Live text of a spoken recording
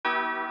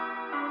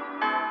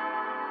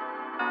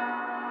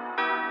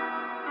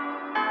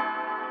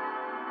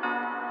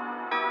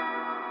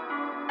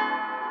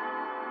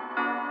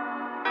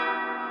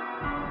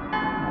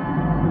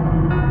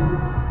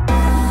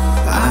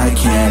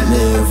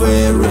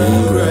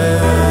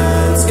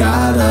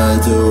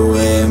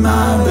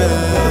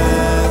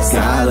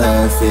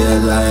feel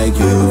like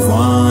you've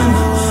won.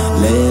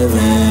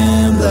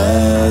 Living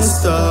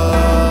blessed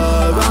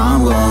up,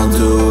 I'm gonna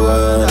do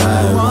what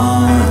I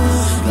want.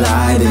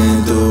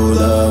 Gliding through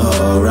the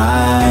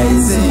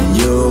horizon,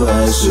 you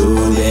a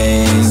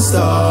shooting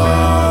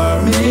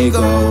star. Make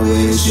a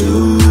wish,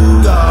 you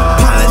God.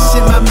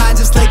 Polishing my mind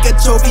just like a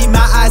trophy,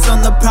 my eyes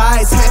on the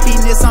prize.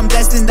 Happiness, I'm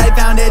destined, I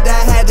found it,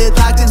 I had it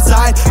locked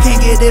inside.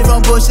 Can't get it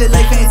from bullshit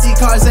like fancy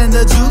cars and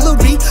the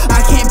jewelry.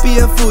 I can't be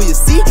a fool, you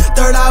see.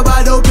 Third eye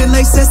wide open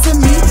like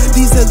sesame.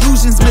 These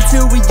illusions,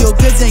 material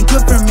goods ain't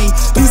good for me.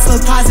 Peaceful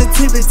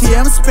positivity,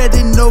 I'm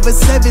spreading over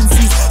 7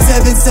 seas.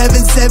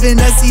 777,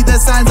 I see the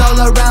signs all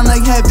around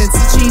like heaven.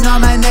 Stitching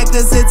on my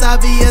necklace, it's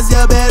obvious,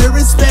 you better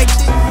respect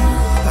it.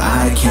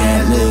 I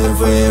can't live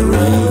with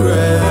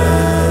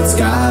regrets.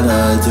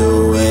 Gotta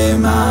do it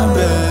my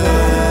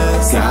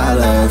best.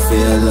 Gotta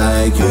feel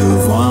like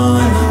you've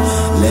won.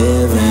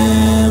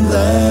 Living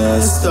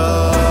blessed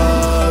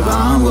up,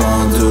 I'm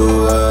gonna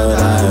do what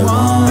I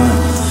want.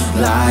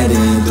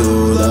 Gliding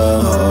through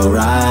the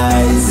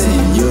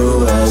horizon,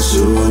 you a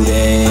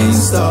shooting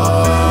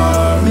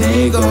star.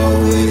 Make a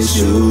wish,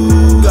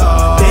 you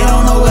God. They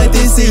don't know what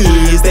this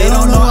is, they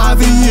don't know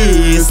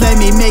obvious. Let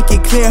me make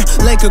it clear,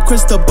 like a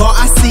crystal ball,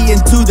 I see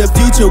into the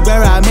future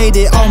where I made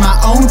it on my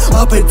own.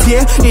 Up a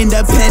tier,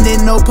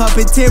 independent, no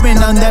puppeteering,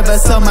 I'll never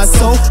sell my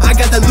soul. I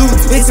got the loot,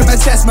 it's in my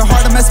chest, my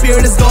heart and my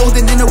spirit is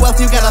golden. Inner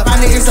wealth, you gotta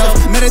find it yourself.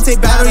 Meditate,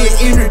 battle your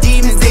inner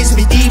demons, they should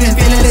be demon.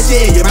 Feeling the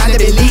shit, your mind to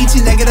be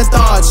leeching, negative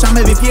thoughts.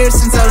 Trauma be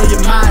piercing, settle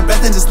your mind,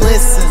 breath and just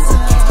listen.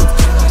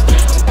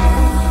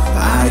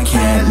 I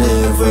can't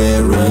live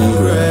with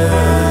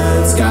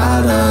regrets.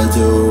 Gotta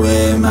do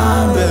it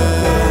my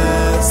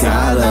best.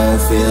 Gotta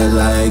feel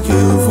like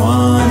you've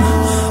won.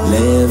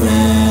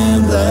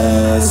 Living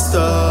blessed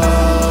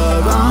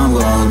up, I'm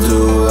gonna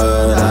do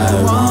what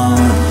I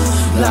want.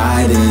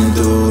 Gliding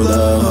through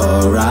the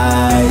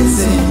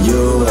horizon,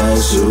 you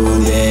a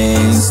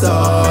shooting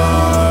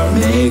star.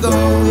 Make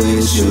a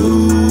wish,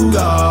 you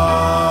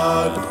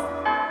God.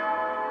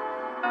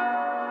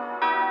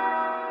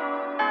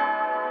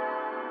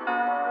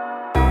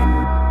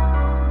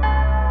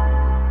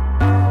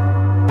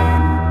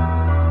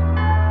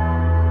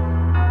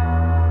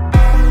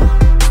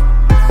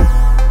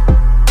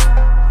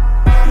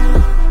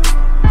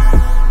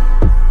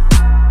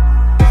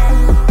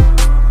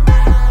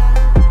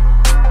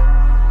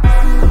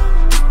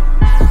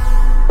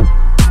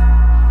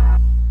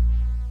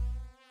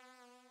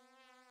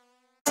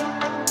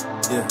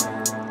 Yeah.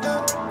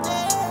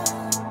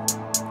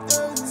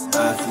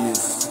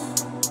 Opvious.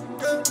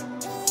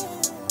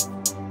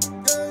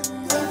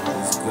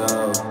 Let's go.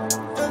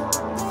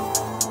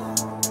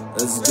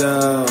 Let's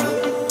go.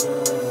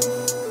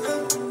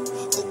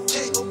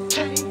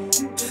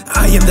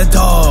 I am the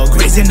dog,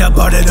 raising up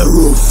out of the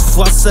roof.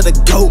 Walks to the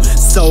goat,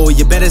 so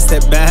you better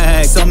step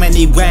back. So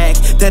many whack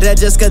that I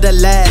just gotta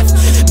laugh.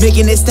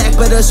 Making it stack,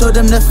 but I show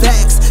them the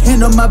facts.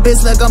 Handle my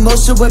biz like I'm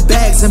motion with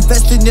bags.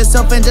 Invest in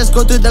yourself and just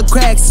go through the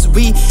cracks.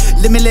 We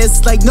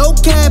limitless like no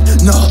cap.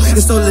 No,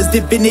 the soul is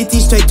divinity,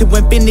 straight to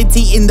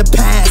infinity in the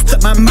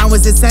past. My mind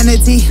was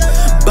insanity,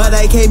 but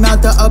I came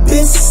out the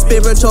abyss.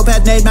 Spiritual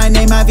path made my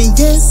name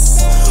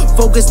obvious.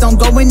 Focused on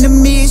going to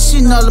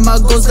mission. All of my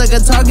goals like a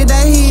target,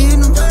 I hit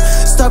them.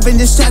 Starving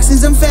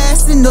distractions, I'm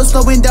fasting. No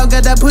slowing down,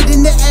 gotta put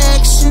into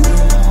action.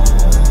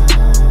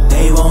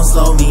 They won't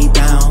slow me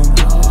down.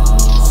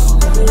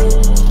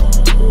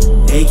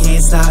 They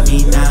can't stop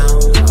me now.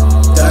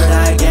 Third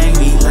eye gang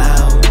be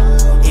loud.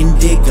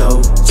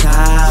 Indigo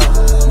child,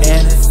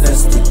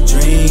 manifest the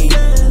dream.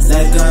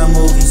 Let the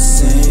movie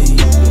sing.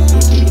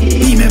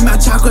 Beaming my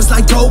chakras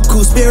like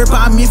Goku. Spirit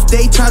bomb if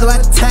they try to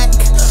attack.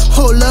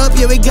 Hold up,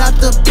 yeah, we got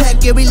the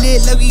pack. Yeah, we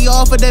lit like we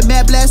off of the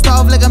map. Blast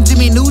off like I'm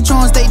Jimmy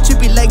Neutron. Stay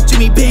trippy like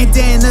Jimmy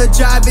Bandana.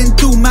 Driving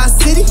through my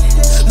city.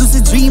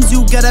 Lucid dreams,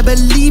 you gotta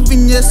believe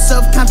in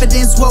yourself.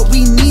 Confidence, what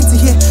we need to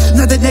hear.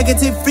 Not the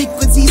negative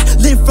frequencies.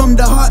 Live from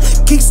the heart.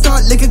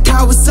 Kickstart like a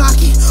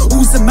Kawasaki.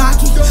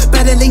 Uzumaki.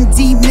 Battling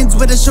demons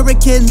with a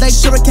shuriken like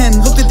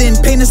shuriken. Look within,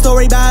 paint a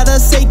story about a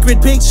sacred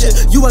picture.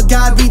 You a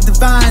God, be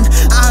divine.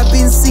 I've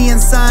been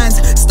seeing signs.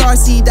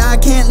 Starseed, I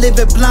can't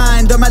live it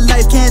blind. Or my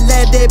life can't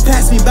let it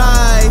pass me by.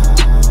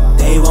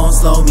 They won't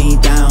slow me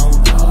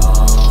down.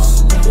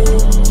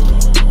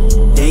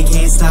 They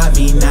can't stop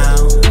me now.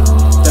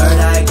 Third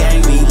eye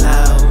gang be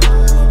loud.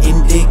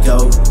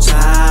 Indigo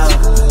child,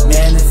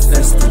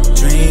 manifest the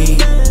dream.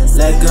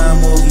 Let the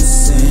movie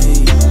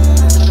sing.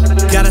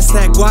 Gotta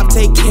stack guap,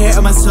 take care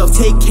of myself,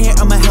 take care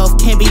of my health.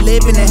 Can't be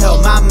living in hell,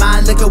 my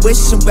mind like a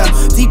wishing well.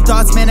 Deep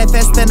thoughts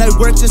manifest and I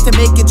work just to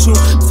make it true.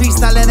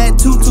 Freestyling at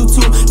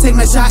 222, take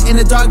my shot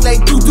in the dark like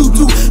do.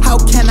 How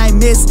can I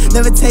miss?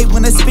 Levitate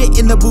when I spit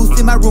in the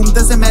booth in my room.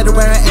 Doesn't matter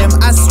where I am,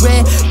 I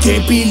swear.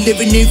 Can't be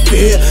living in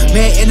fear.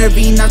 Man,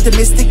 intervene,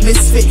 optimistic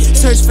misfit.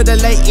 Search for the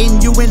light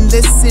in you and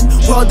listen.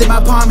 World in my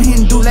palm,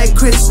 Hindu like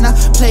Krishna.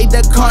 Played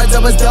the cards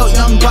I was dealt,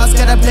 young boss.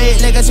 Gotta play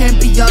it like a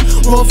champion.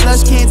 Roll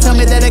flush, can't tell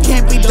me that it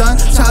can't be done.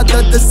 Child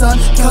of the sun,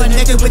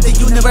 connected with the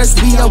universe,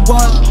 we are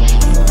one.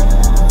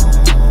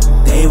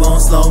 They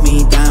won't slow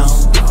me down.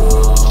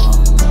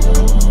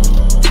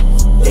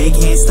 They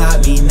can't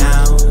stop me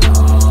now.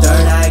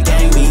 Third eye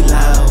gang be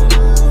loud.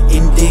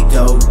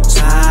 Indigo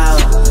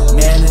child,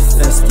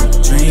 manifest a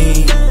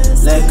dream.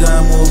 Let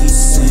gun movie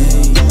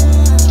sing.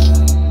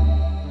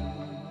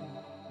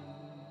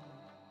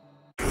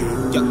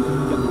 Yeah,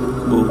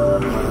 ooh,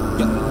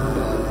 yeah,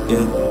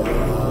 yeah,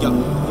 yeah,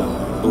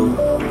 ooh,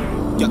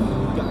 yeah,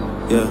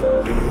 yeah,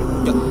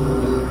 yeah,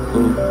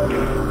 ooh,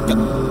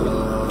 yeah,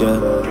 yeah,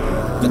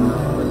 yeah,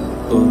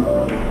 ooh,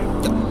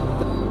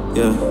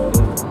 yeah.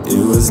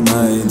 It was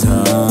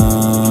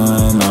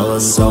nighttime, I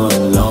was so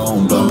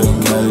alone, bumping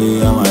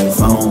Kelly on my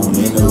phone.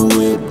 In the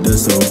whip,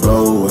 that's a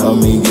bro, help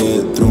me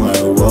get through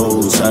my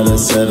woes. Try to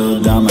settle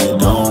down my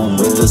dome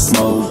with the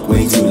smoke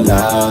way too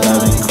loud.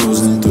 I've been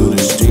cruising through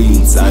the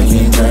streets, I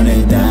can't turn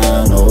it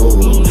down.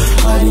 Oh,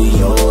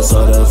 adios,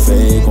 all the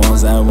fake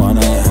ones that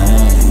wanna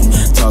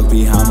hang. Talk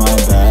behind my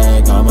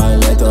back, I might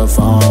let the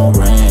phone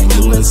ring.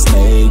 You a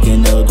snake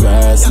in the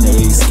grass,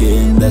 snake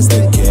skin, that's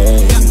the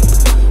cave.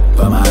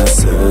 By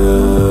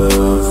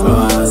myself, by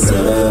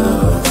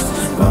myself,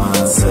 by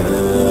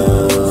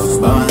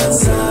myself, by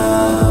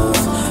myself,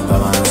 by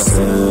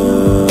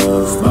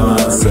myself, by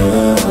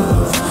myself,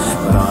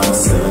 by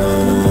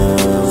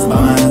myself, by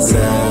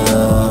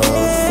myself.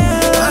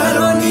 I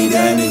don't need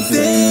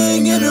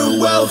anything, inner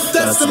wealth,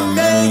 that's the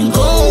main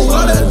goal.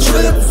 On a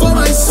trip for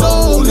my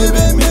soul,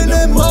 living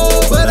minimal,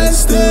 but I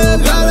still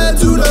gotta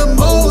do the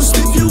most.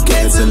 If you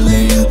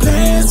canceling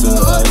plans for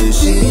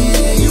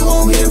audition, you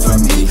won't hear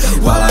from me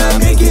while I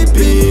make it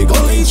big.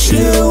 Only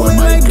chill with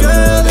my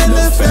girl and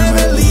the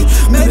family,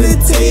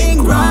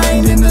 meditating,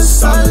 grind in the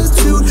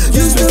solitude.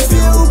 Used to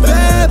feel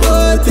bad,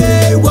 but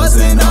they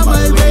wasn't on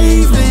my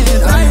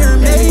wavelength.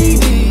 Iron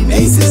Maiden,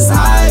 aces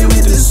high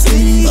with the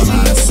speed. By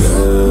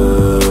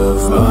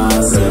myself,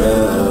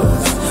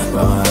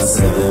 by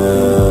myself,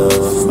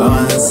 by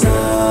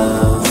myself,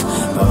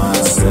 by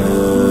myself,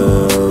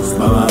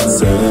 by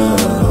myself, by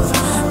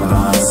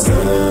myself,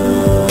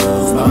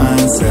 by myself, by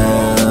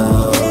myself.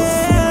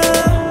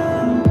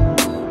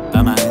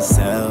 By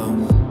myself,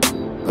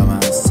 by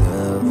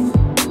myself,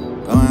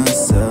 by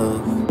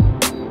myself,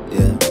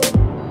 yeah.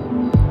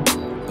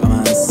 By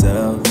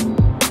myself,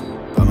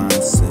 by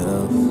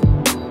myself,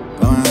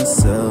 by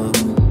myself,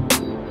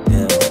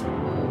 yeah.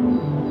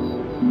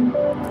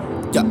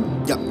 Yeah,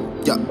 yeah,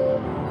 yeah.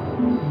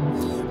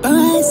 By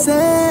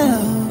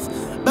myself,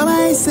 by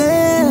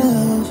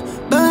myself,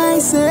 by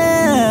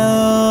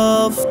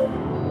myself.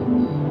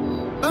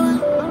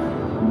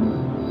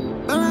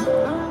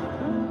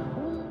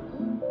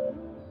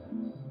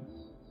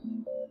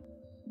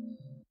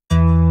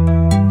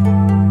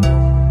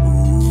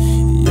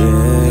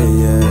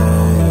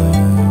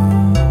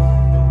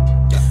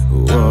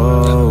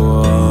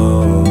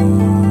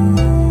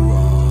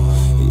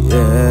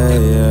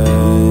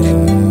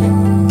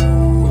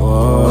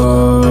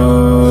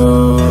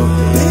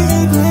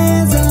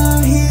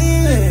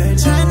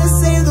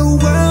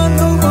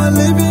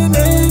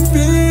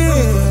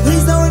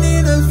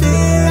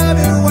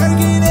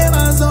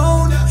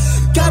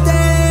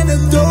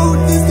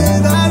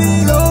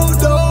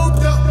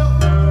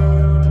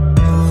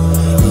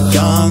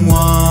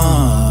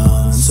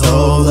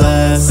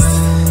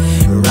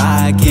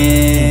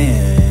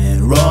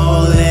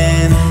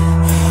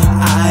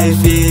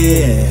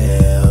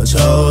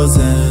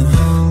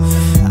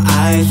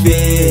 I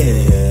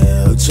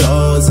feel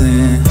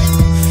chosen.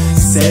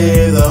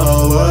 Save the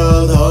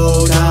world,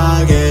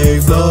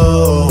 Hokage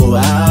flow.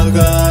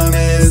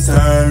 Alchemist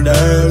turned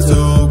earth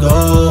to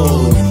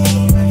gold.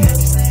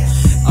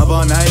 Up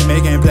all night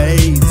making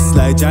plays.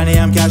 Like Johnny,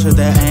 I'm catch with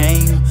the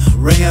aim.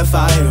 Ring of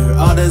fire,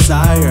 all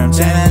desire. I'm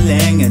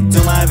channeling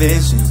into my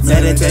visions.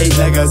 Meditate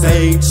like a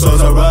sage.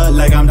 Souls a rut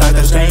like I'm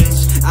Dr.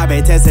 Strange. I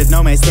been tested,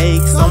 no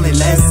mistakes, only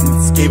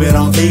lessons. Keep it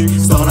on feet,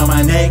 stone on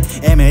my neck.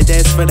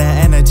 Amethyst for the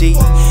energy.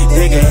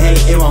 Dig a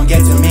hate, it won't get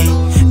to me.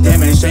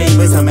 Demonstrate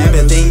with some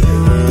empathy.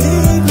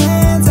 Big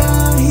hands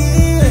out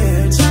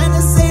here, trying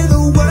to save the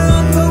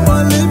world. No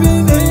more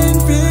living in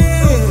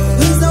fear.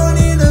 Please don't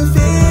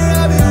interfere,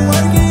 I've been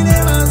working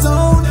in my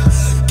zone.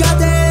 Got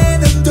the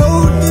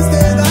antidote, this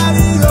that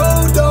body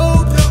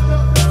dope.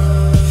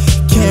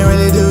 Can't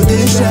really do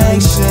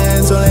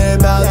distractions, only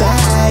about the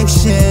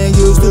action.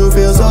 Used to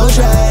feel so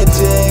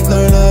tragic,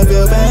 learn to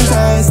feel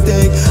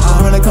fantastic.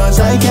 I'm on a crunch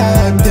like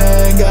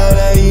Captain,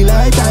 gotta eat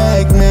like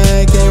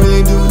Pac-Man. Can't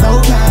really do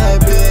no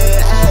capping,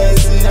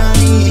 acid, I'm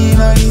eating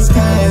all these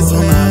cats,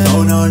 man. On my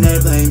phone on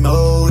airplane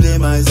mode,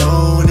 in my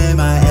zone, in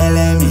my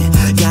element.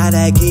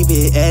 Gotta keep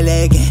it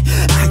elegant,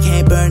 I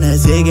can't burn a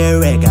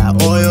cigarette.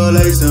 Got oil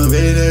like some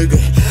vinegar,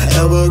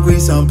 elbow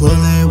grease, I'm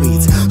pulling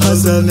weeds.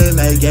 Hustling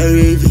like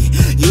Gary V,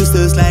 used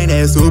to slang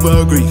that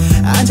super green.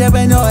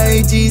 Entrepreneur,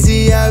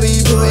 AGZ, I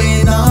be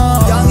putting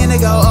on. Young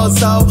Indigo,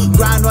 also,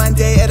 grind one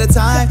day at a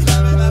time.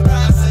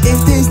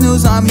 If there's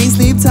news on me,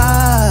 sleep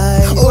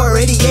tight. Or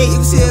radiate,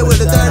 you see it with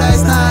a third eye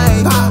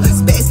snipe. Pop,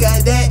 space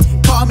cadet,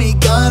 call me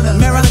God. stunner.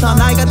 Marathon,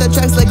 I got the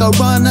tracks like a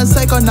runner.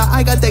 Psycho, now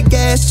I got the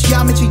gas.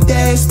 Geometry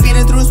dash,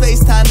 speeding through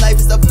space-time, life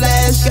is a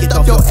flash. Get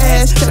off your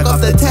ass, check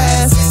off the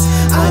tasks.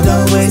 I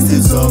done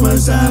wasted so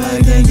much time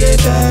I can't get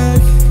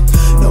back.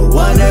 No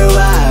wonder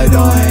why I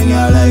don't hang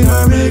out like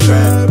hermit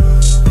crab.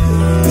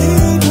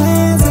 Big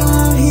plans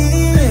out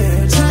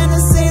here, trying to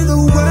save the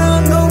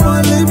world, no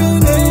more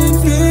living in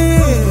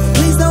fear.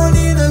 Please don't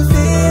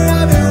interfere,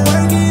 I've been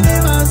working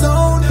in my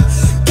zone.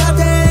 Got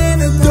the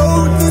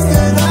antidote, this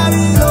cannot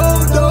be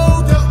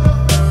dope.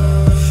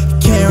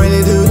 Can't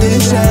really do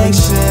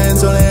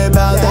distractions, only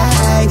about the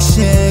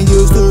action.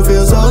 Used to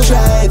feel so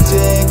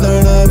tragic,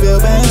 learn to feel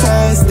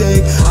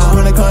fantastic. I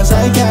wanna crunch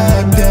like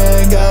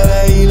Captain,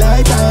 gotta eat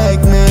like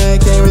Pac-Man.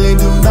 Can't really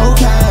do no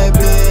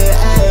capping,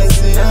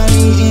 acid, I'm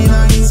eating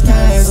on these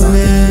cats,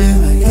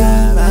 man.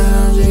 I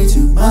don't drink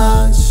too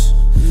much,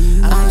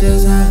 I'm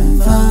just having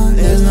fun,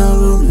 there's no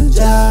room to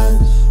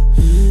judge.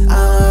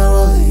 I'ma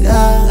roll it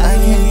up, I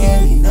can't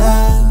get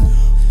enough.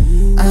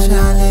 I'm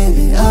tryna live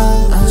it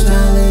up, I'm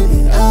tryna live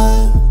it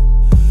up.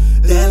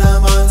 Then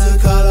I'm on to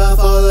cut off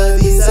all of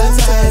these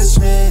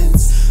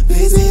attachments.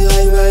 Busy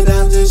life, but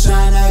I'm just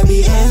tryna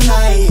be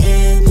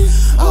enlightened.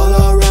 All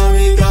around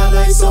me got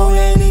like so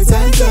many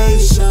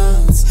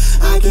temptations.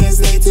 I can't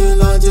stay too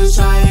long, just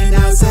trying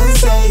out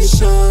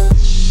sensation.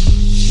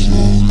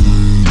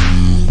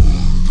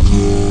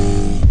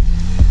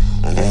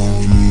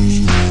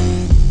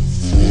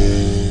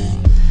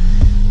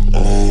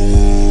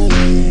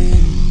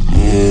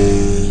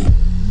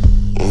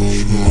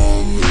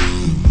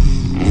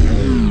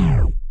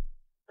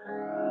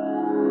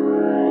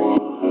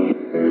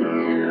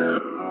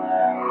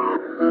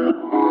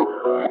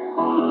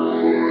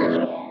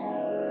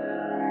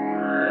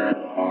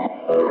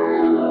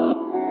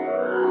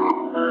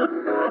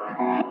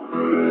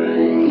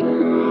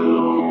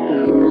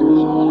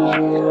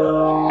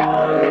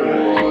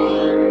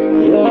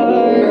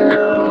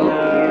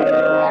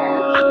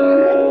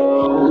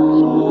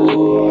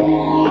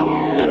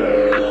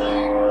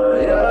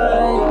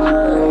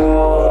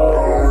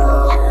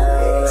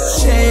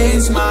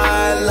 Change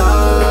my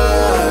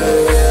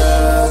life,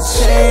 yeah.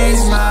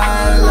 Change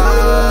my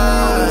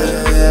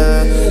life,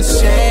 yeah.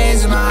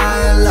 Change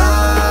my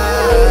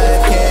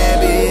life.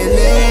 Can't be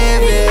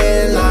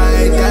living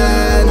like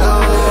that, no.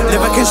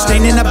 Never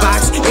constrained in a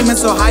box, aiming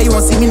so high you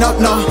won't see me, no.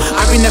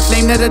 I bring the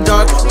flame to the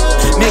dark,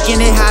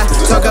 making it hot.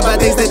 Talk about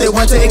things that they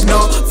want to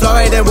ignore.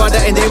 Fluoride and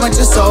water and they want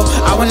your soul.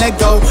 I won't let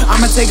go,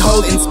 I'ma take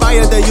hold.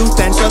 Inspire the youth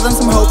and show them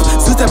some hope.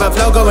 Suit up a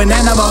flow going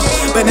animal.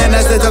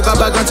 Bananas that talk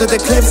about going to the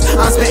cliffs.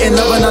 I'm spitting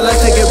love and all let's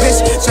take it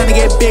rich. Trying to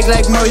get big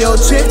like Mario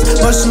Trip.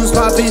 Mushrooms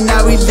popping,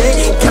 now we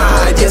lit.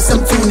 God, yes,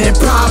 I'm tuning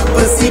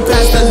proper. See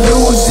past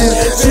illusion.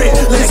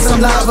 Drip like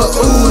some lava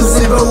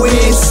oozing, but we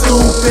ain't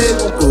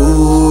stupid.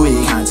 Ooh, we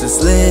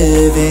conscious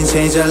living,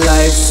 change your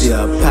life. See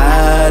your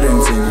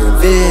patterns in your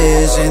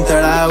vision,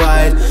 third eye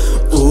wide.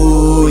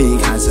 Ooh,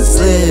 we conscious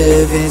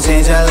living,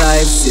 change your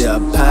life. See your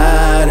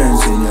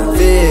patterns in your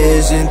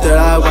vision, third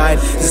eye wide.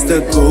 This the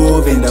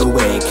groove in the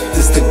wake,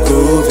 this the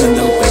groove in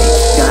the wake.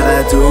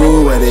 Gotta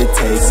do what it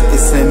takes,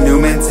 it's a new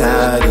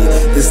mentality.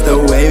 This the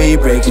way we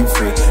breaking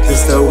free,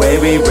 this the way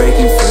we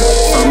breaking free.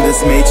 From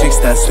this matrix,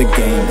 that's the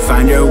game.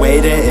 Find your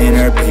way to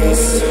inner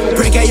peace.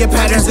 Break out your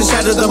patterns and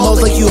shatter the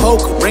molds like you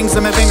Hulk. Rings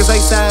on my fingers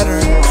like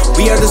Saturn.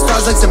 We are the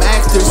stars like some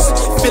actors.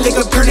 Feel like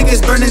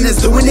Copernicus burning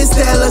us, doing this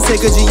stellar.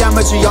 Sacred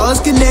geometry, all is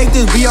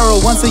connected. We are a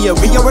one, so yeah,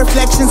 we are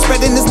reflection.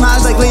 Spreading this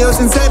knowledge like Leo's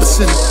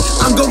inception.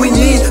 I'm going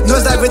in,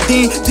 noise like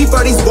within. Deep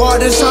are these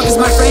waters, shark is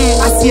my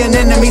friend. I see an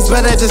enemies,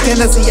 but I just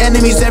cannot see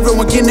enemies.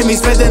 Everyone kidding me,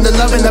 spreading the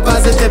love and the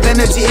positive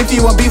energy. If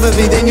you won't be with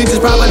me, then you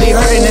just probably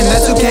hurting, and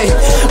that's okay.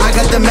 I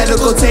got the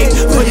medical tape,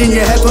 put in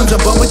your headphones,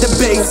 jump on with the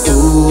bass.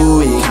 Ooh,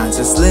 we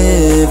conscious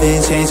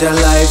living, change your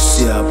life.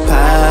 See your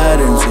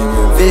patterns in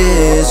your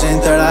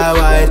vision, third eye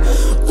wide.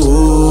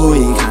 Ooh,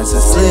 we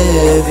conscious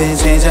living,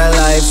 change your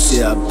life. See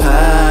your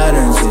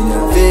patterns in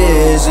your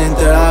vision,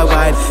 third eye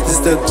wide. This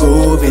the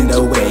groove in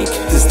the wake,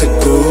 this the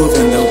groove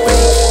in the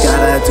wake.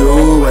 Gotta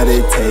do what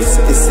it takes,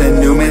 it's a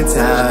new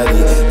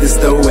mentality. This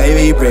the way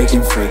we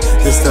breaking free,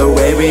 this the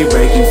way we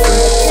breaking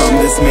free. From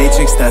this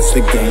matrix, that's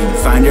the game.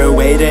 Find your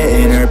way to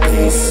inner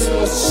peace.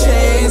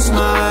 Change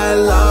my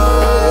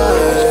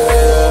life,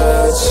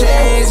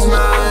 change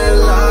my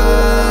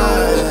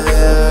life,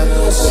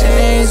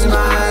 change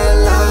my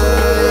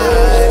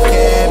life.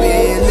 Can't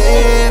be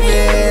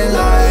living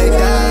like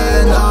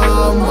that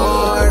no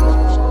more.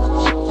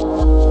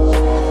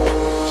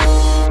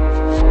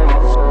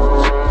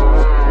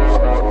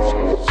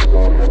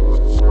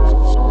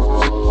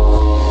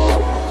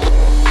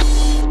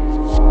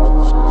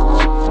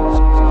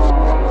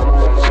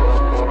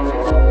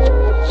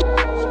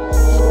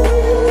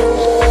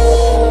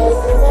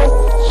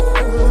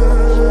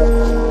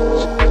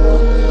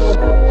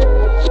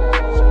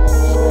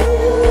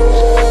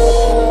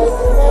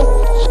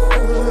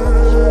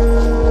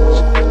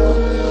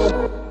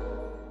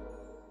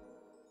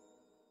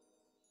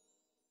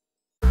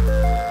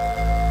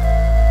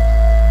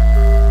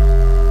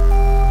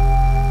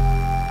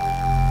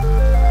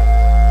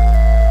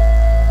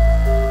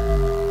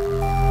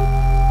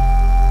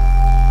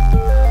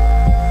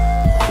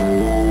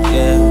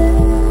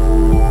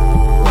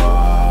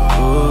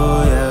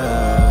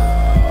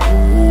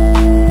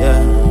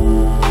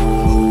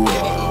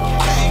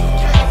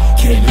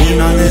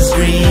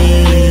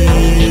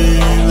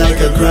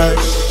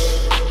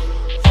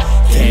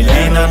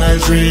 on a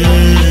dream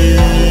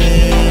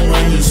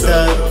when you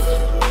stuck.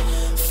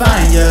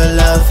 Find your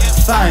love,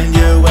 find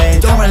your way.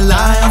 Don't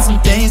rely on some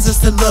things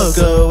just to look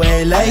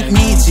away. Like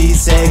Nietzsche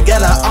said,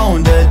 gotta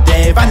own the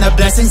day. Find the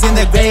blessings in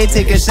the grave,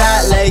 take a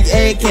shot like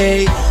AK.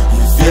 You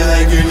feel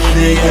like you need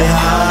to get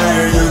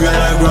higher, you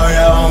gotta grow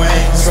your own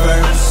wings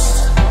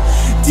first.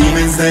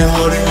 Demons, they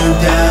holding you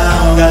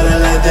down, gotta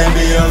let them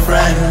be your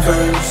friend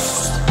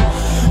first.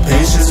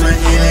 Patience when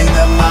healing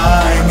the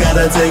mind,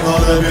 gotta take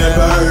hold of your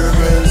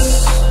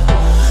purpose.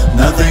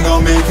 Nothing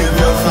gon' make you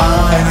feel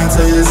fine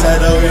until you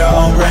settle your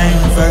own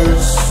brain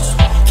first.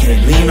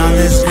 Can't lean on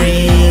this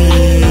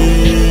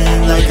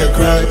green like a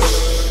crutch.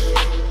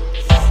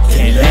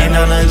 Can't land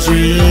on a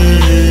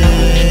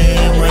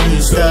dream when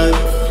you stuck.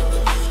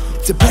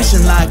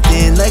 Depression locked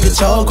in like a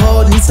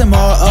chokehold. Need some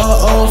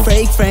more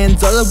fake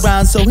friends all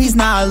around so he's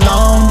not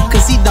alone.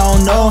 Cause he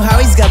don't know how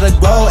he's gotta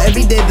grow.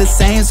 Every day the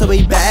same, so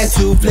he back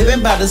to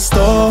flipping by the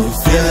store. You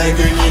feel like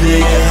you need to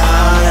get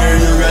higher,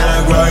 you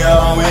gotta grow your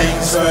own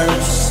wings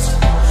first.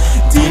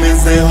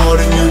 Demons, they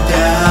holding you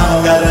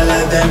down, gotta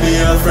let them be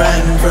your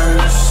friend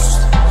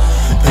first.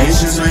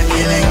 Patience when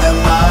healing the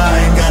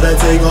mind, gotta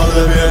take hold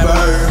of your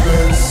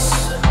purpose.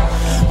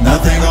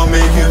 Nothing gon'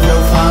 make you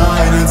feel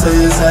fine until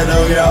you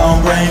settle your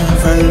own brain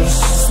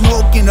first.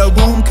 Smoke in a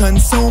room,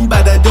 consumed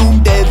by the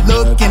doom. Dead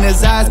look in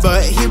his eyes,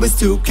 but he was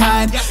too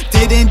kind.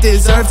 Didn't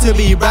deserve to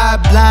be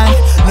robbed blind.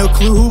 No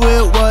clue who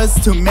it was,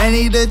 too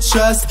many to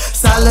trust.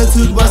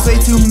 Solitude was way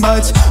too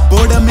much,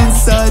 boredom and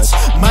such.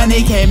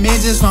 Money came in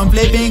just from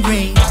flipping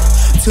green.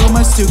 Too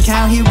much to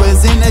count, he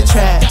was in a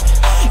trap.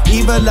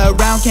 Evil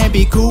around, can't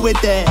be cool with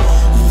that.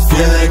 You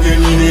feel like you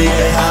need to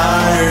get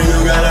higher,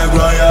 you gotta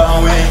grow your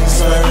own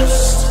wings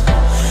first.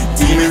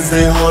 Demons,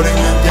 they holding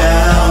you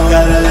down,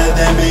 gotta let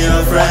them be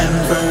your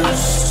friend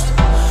first.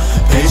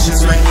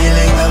 Patience when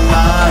healing the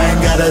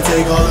mind, gotta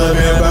take hold of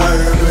your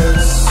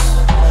purpose.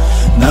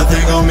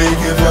 Nothing gon' make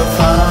you feel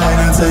fine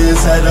until you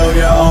settle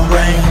your own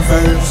brain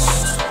first.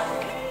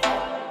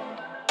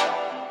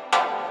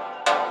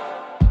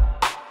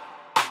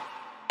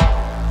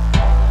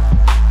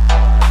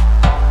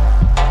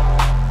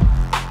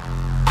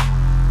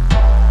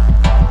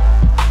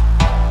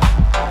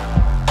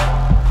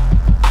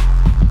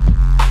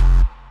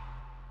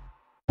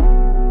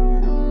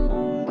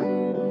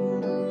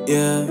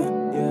 Yeah,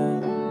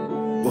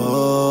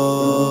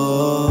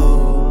 whoa,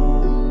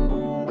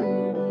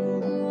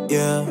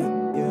 yeah,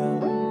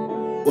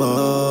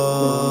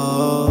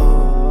 whoa,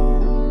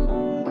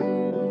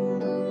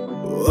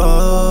 whoa.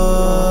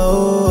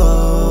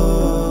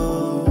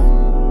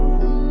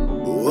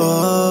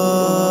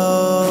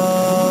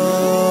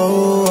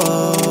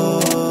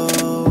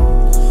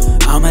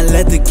 I'ma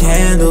let the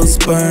candles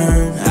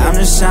burn, I'm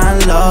just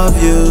trying to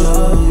love you.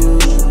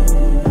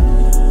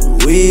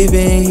 We've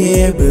been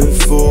here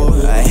before,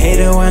 I hate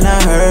it when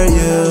I hurt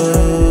you.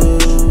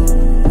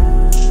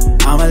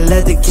 I'ma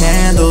let the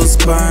candles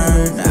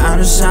burn, I'm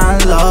just trying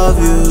to love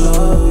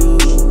you.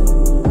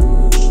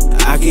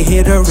 I can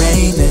hear the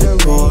rain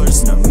that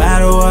pours, no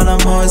matter what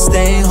I'm always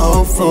staying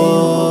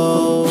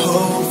hopeful.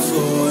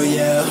 Hopeful,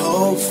 yeah,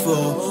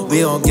 hopeful.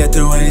 We gon' get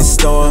through any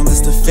storm,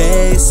 just to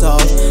face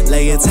off.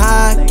 Like it's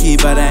hockey,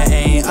 but I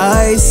ain't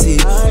icy.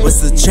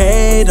 What's the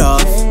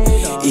trade-off?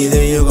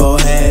 Either you go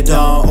head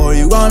on or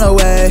you run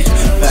away.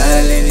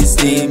 Battling these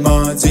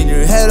demons in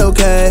your head,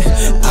 okay?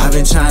 I've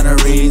been trying to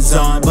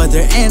reason, but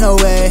there ain't no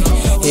way.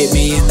 Hit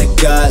me in the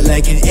gut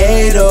like an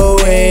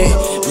 808.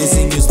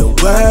 Missing you's the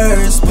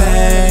worst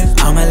pain.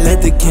 I'ma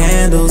let the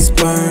candles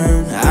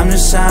burn, I'm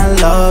just trying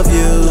to love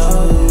you.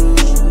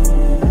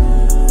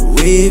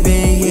 We've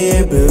been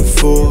here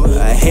before,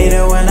 I hate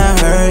it when I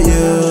hurt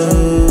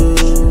you.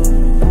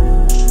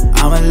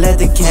 I'ma let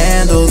the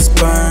candles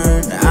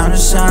burn, I'm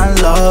just trying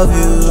to love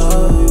you.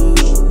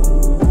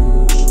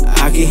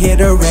 I can hear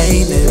the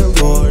rain that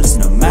pours,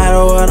 no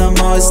matter what I'm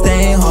always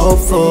staying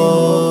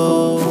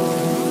hopeful.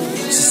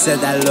 She said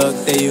that look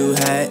that you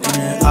had in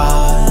her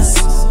eyes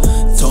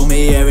told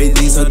me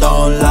everything, so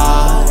don't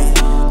lie.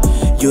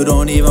 You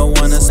don't even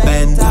wanna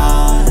spend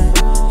time,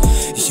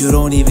 you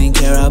don't even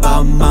care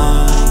about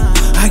mine.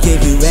 I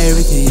gave you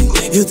everything,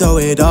 you throw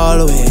it all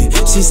away.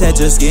 She said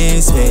just give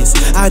me space,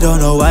 I don't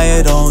know why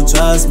you don't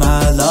trust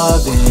my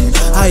loving.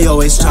 I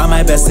always try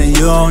my best and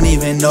you don't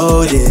even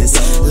notice.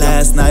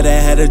 Last night I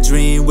had a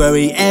dream where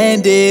we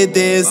ended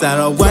this. I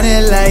don't want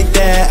it like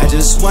that, I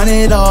just want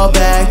it all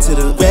back to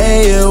the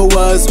way it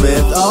was.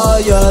 With all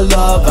your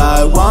love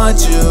I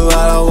want you,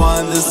 I don't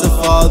want this to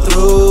fall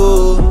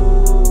through.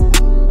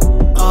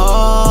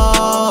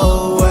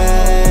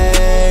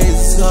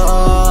 Always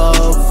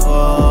hopeful,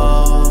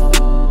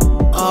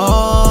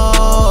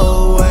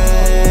 always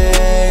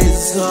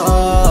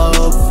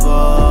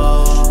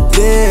hopeful.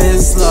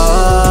 This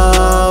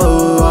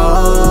love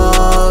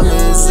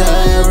is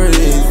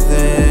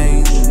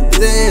everything.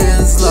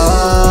 This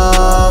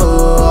love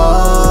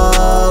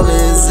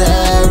is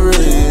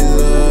everything.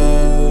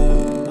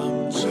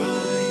 I'm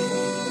trying.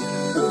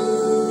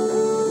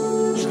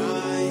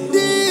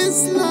 This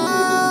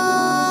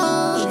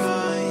love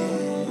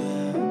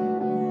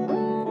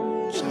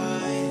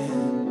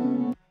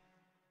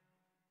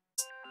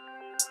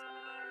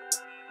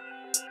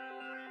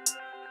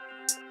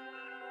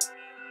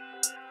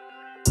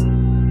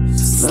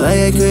It's like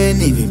I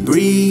couldn't even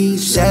breathe.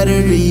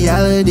 Shattered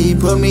reality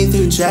put me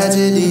through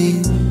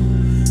tragedy.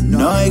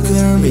 No, I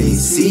couldn't really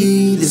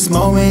see. This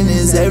moment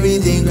is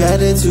everything,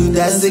 gratitude,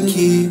 that's the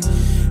key.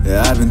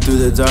 I've been through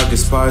the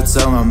darkest parts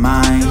of my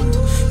mind.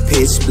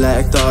 Pitch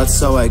black thoughts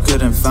so I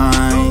couldn't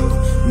find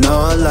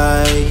no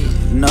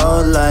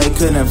light,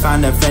 couldn't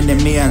find a friend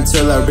in me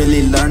until I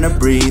really learned to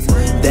breathe.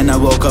 Then I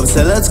woke up,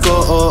 said let's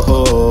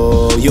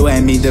go, you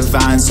and me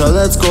divine, so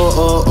let's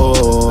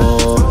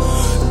go.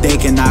 They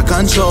cannot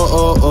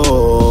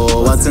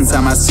control what's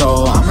inside my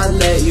soul. I'ma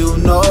let you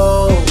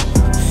know.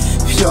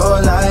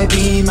 Your light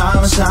beam,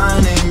 I'm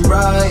shining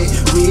bright.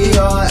 We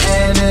are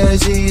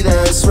energy,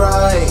 that's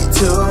right.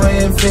 To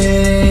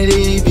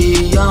infinity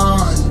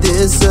beyond.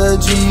 This a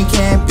dream,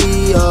 can't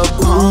be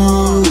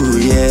upon. Ooh,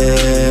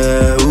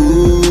 yeah,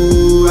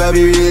 ooh, I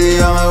be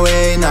really on my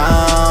way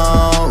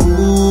now.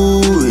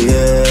 Ooh,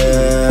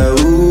 yeah,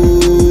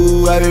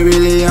 ooh, I be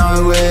really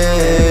on my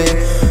way.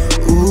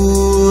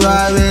 Ooh,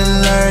 I've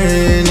been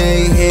learning to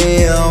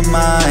heal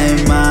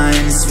my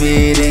mind,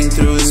 speeding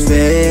through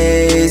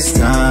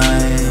space-time.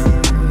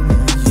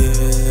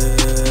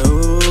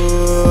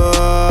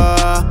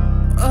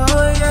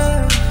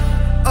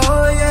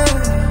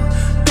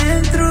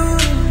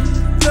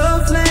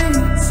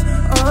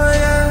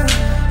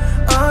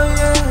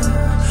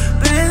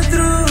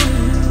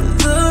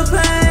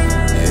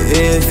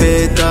 If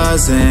it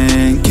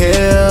doesn't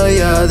kill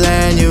you,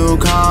 then you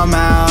come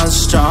out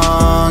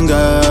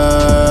stronger.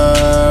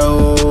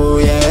 Oh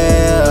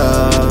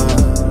yeah.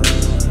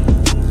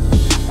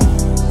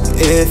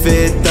 If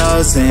it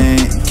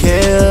doesn't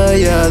kill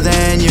you,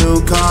 then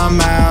you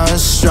come out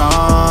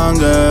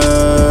stronger.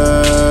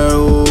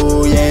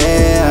 Oh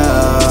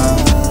yeah.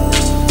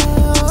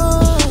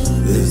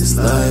 This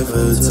life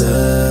a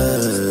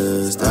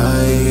test, I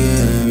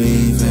can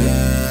be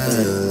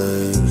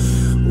failing.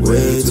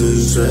 Way too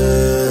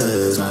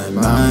stressed, my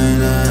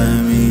mind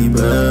had me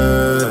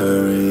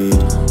buried.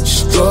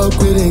 Struck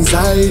with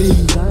anxiety,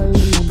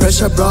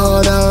 pressure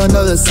brought out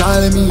another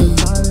side of me.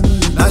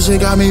 Now she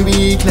got me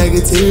weak,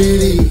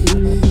 negativity.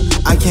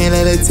 I can't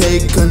let it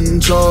take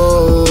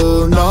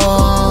control, no.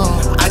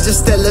 I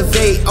just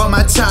elevate all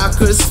my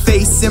chakras,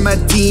 facing my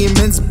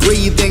demons,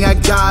 breathing. I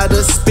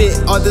gotta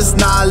spit all this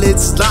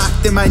knowledge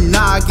locked in my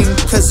noggin,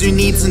 cause you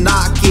need to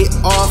knock it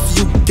off,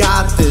 you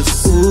got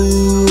this.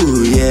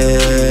 Ooh,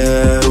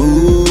 yeah,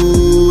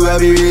 ooh, I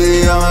be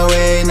really on my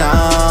way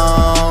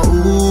now.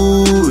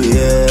 Ooh,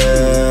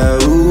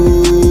 yeah,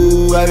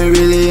 ooh, I be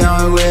really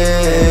on my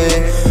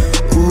way.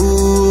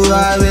 Ooh,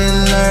 I've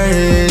been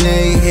learning to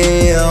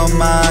heal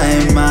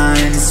my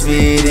mind,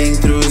 speeding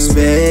through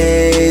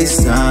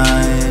space-time.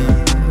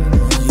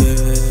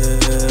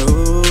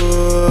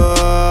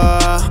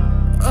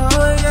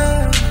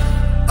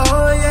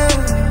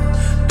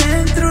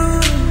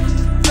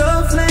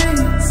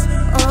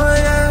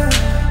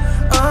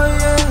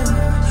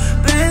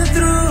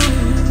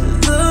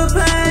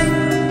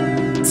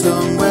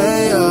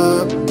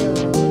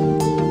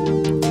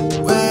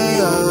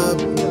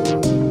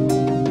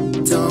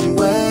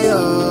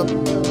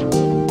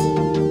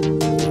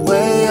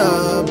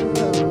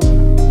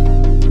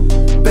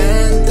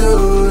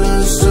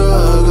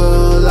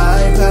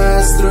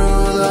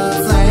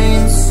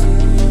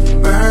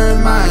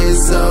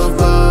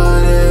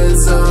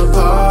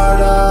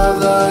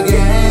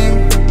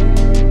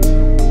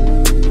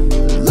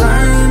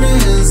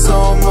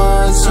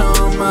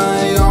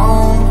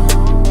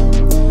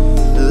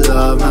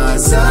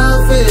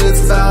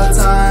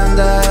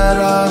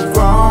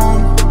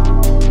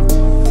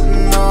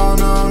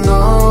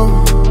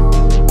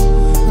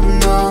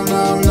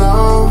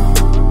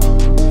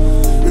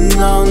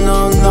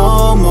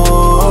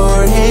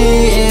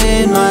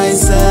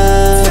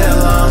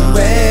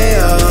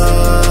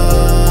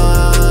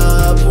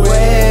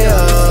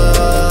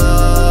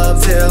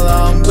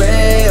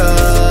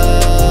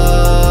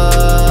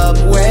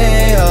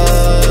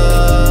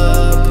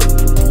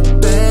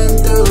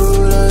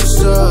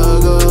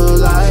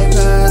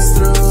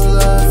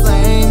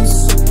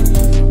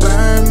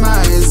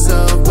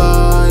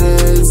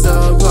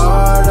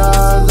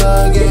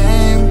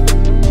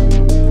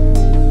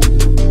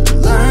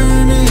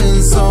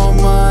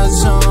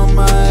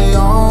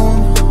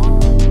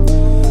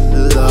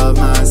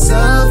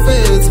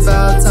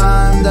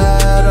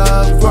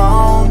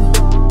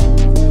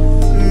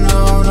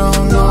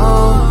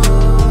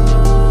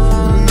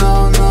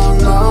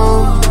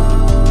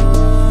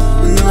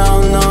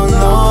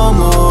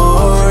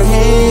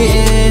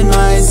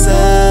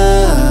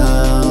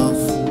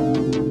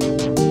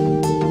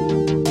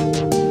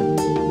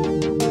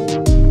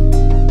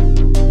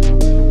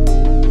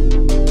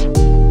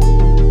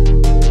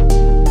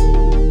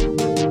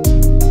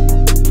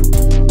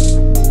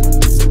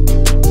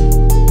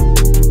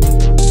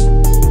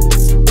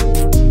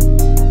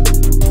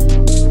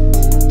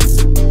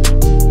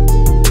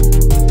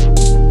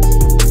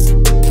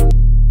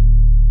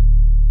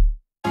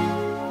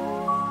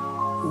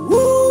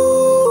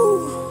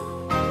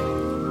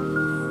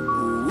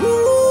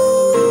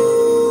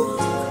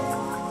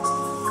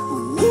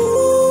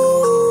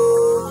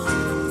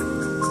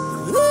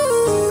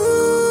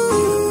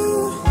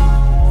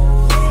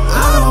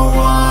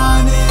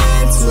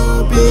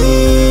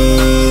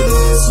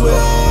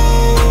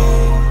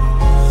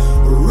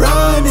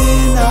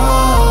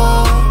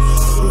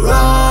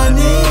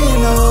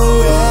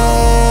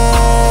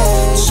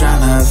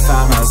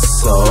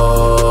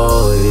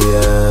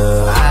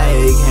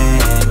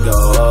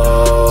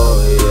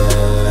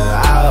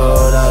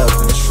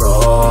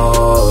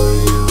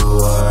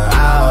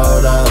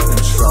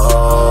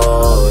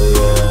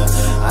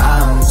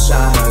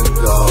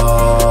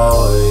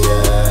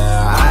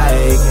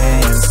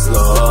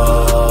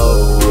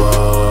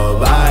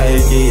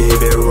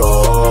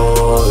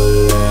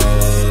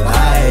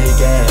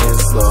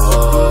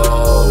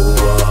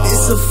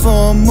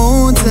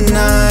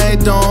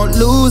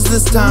 lose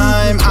this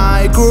time.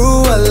 I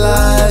grew a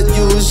lot,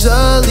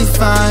 usually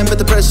fine, but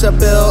the pressure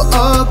built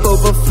up,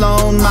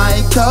 overflown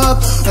my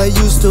cup. I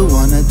used to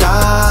wanna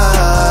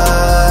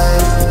die.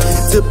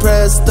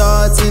 Depressed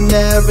thoughts in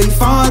every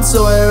font,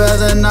 so I'd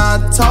rather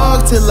not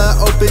talk till I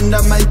opened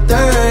up my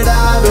third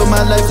eye. Built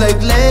my life like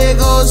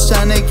Legos,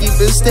 trying to keep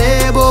it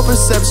stable.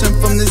 Perception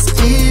from this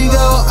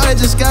ego, I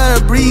just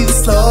gotta breathe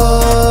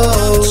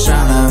slow.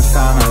 Tryna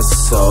find my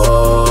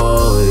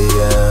soul,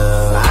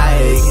 yeah.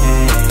 I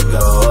can't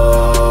go,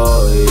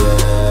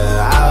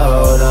 yeah.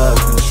 Out of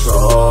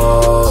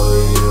control,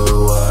 you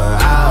were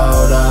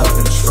out of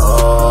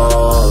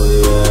control,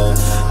 yeah.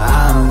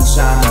 I'm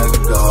tryna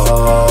go,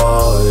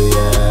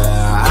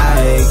 yeah.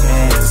 I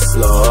can't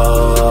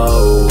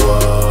slow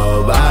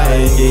up,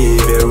 I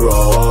keep it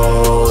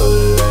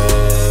rolling.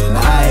 I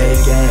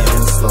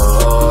can't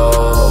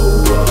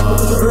slow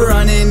up.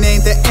 Running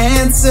ain't the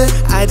answer,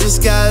 I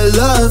just gotta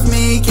love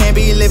me. Can't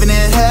be living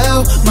in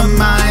hell, my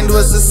mind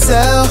was a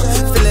cell.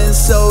 Feeling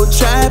so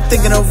trapped,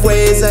 thinking of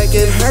ways I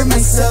could hurt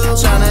myself.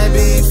 Tryna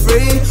be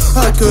free,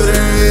 I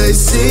couldn't really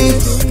see.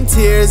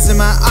 Tears in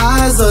my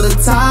eyes all the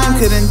time,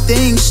 couldn't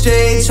think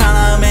straight.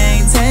 Tryna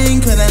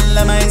maintain, couldn't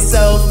let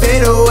myself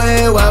fade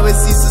away. Why was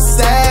he so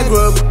sad?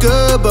 Grew up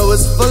good, but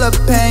was full of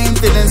pain.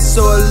 Feeling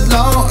so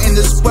alone in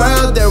this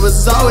world, there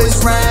was always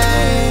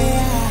rain.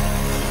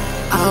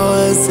 I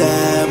was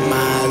at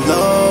my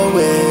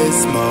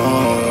lowest moment.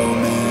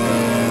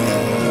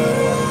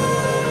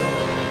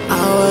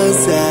 I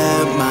was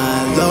at my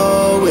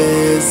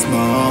lowest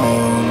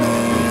moment.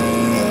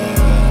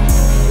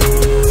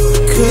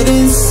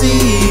 Couldn't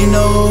see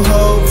no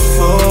hope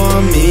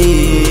for me,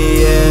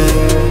 yeah.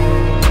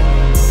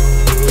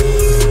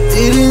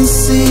 Didn't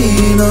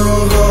see no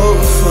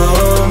hope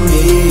for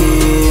me,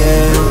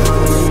 yeah.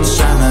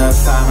 Tryna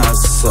find my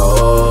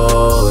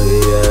soul,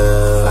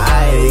 yeah. I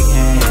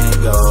can't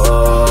go,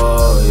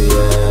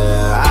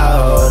 yeah.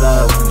 Out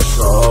of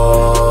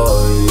control,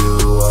 you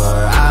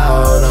were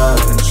out of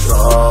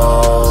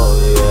control,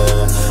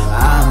 yeah.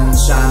 I'm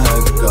tryna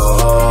go,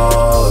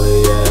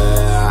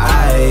 yeah.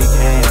 I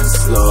can't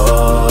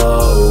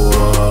slow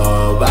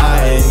up, I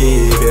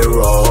keep it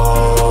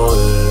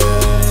rolling.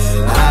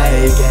 I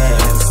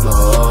can't slow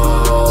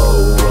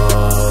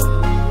up.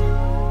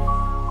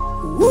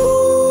 Woo!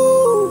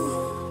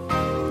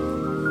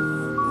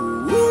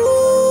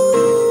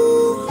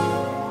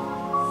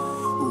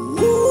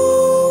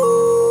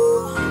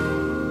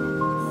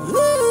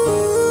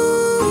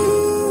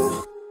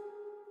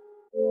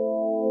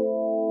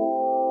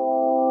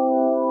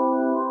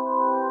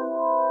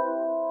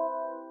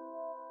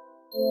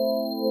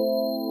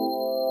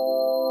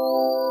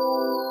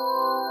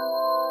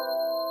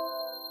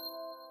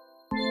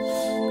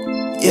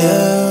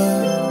 Yeah,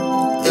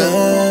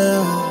 yeah,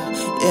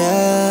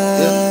 yeah,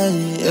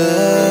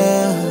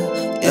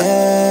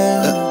 yeah,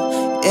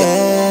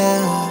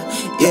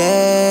 yeah,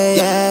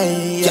 yeah,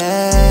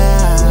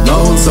 yeah.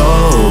 Lone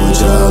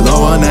soldier,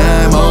 low on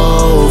ammo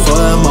for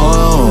the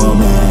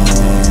moment.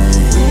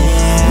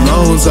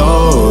 Lone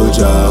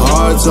soldier,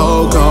 heart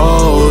so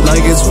cold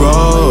like it's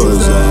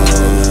frozen.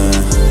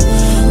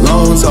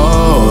 Lone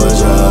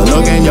soldier,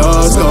 look in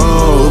your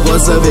scope,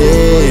 what's the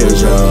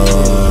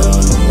vision?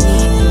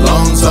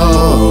 Lone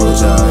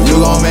soldier, you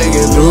gon' make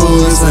it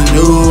through, it's a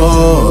new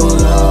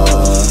order.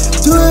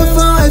 Do it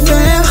for my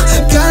fam,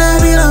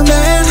 gotta be the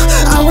man.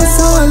 I was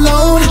so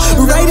alone,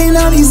 writing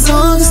all these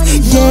songs.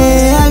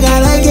 Yeah, I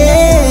gotta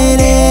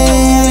get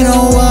it,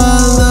 no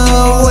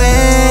other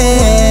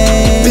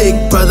way.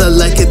 Big brother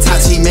like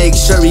Itachi, make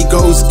sure he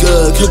goes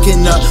good.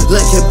 Cooking up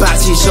like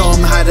hibachi, show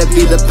him how to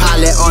be the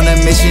pilot on a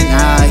mission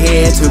out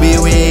here to be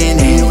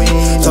winning.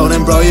 Told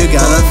him, bro, you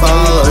gotta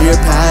follow your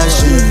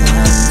passion.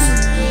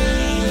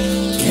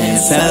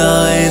 Can't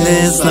settle in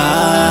this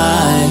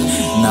life,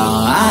 no,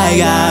 I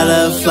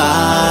gotta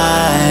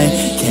fly.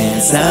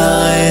 Can't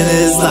settle in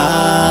this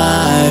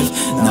life,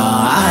 no,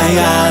 I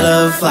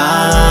gotta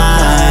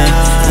fly.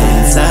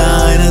 Can't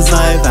settle in this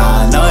life, I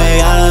know you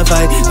gotta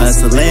fight.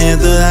 Hustling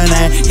through the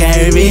night,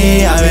 carry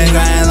me, I've been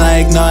grinding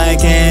like no, I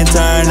can't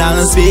turn down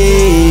the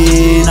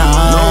speed, no.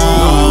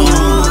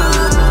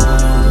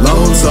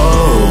 Lone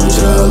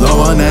soldier, low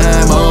on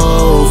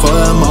ammo for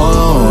the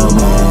moment.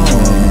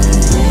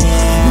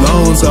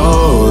 Lone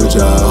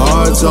soldier,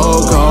 heart so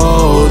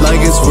cold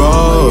like it's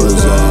frozen.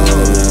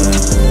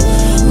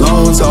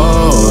 Lone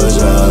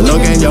soldier,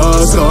 look in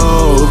your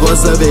scope,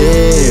 what's the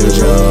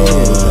vision?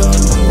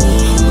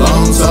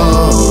 Lone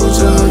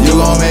soldier, you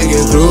gon' make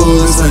it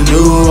through, it's a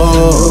new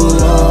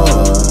order.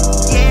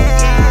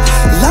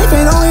 Life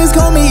ain't always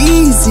gonna be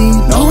easy,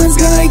 no one's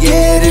gonna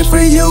get it for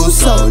you,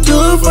 so do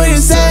it for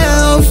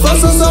yourself.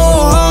 Hustle so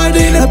hard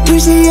and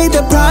appreciate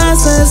the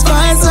process.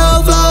 Find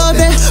self-love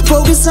and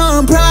focus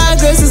on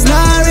progress. It's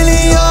not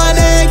really all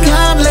that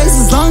complex,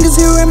 as long as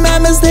you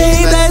remember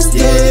stay blessed,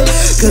 yeah.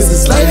 Cause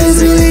this life is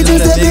really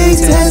just a big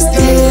test,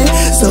 yeah.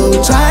 So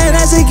try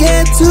not to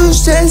get too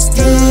stressed,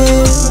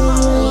 yeah.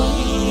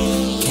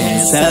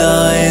 Can't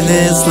settle in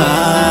this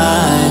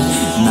life,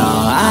 no,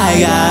 I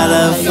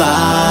gotta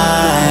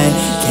fly.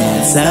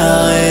 Can't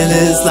tell in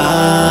this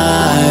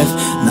life.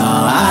 No,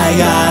 I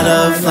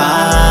gotta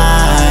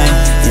fly.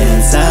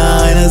 Can't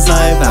tell in this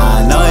life.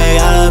 I know you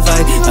gotta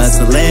fight.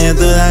 Hustling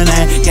through the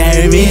night.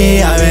 Carry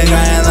me, I've been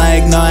crying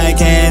like no, I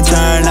can't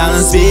turn down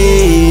the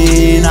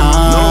speed. No.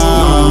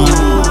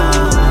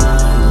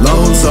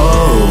 Lone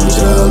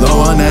soldier, low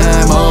on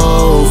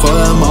ammo for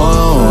the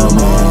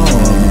moment.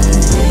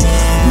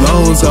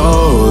 Lone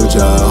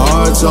soldier,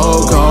 heart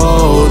so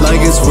cold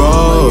like it's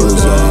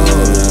frozen.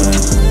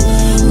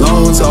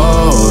 Lone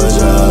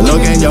soldier,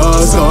 look in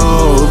your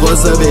scope,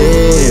 what's the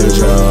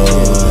vision?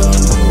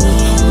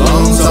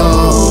 Lone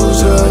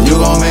soldier, you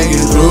gon' make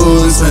it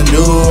through, it's a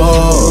new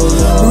world.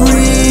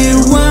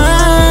 Rewinding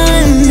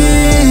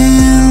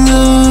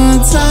the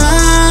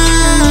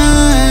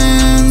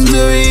time to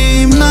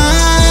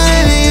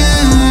remind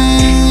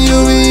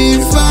you'll be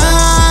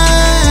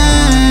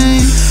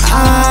fine.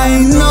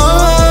 I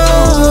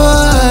know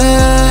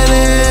what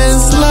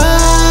it's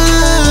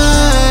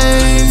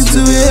like to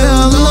be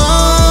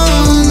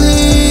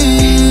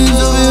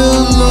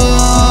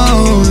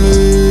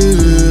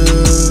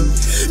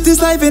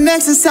life an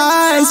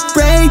exercise.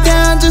 Break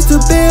down just to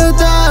build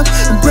up,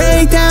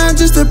 break down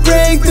just to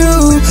break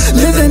through.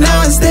 Live the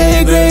now and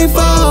stay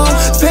grateful.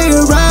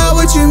 Figure out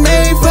what you're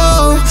made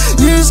for.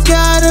 You just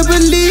gotta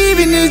believe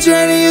in your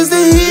journey is the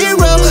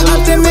hero.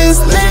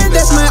 Optimist land,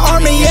 that's my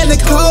army and the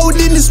code.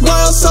 In this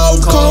world so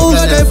cold,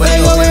 got that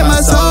flavor in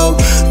my soul.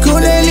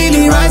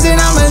 Kundalini rising,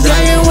 I'm a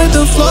dragon with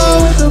the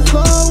flow.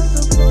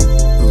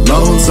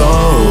 Lone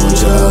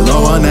soldier,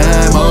 low on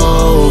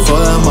ammo for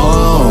the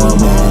moment.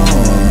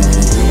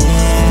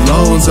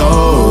 Lone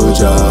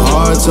soldier,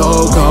 heart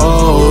so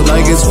cold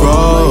like it's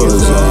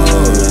frozen.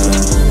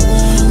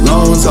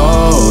 Lone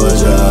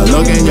soldier,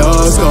 look in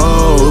your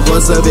scope,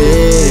 what's the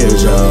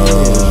vision?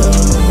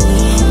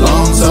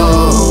 Lone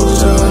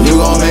soldier, you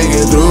gon' make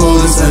it through,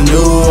 this a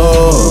new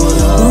world.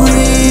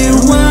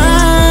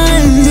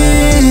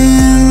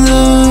 Rewinding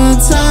the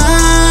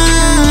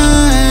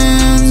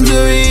time to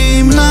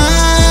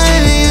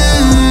remind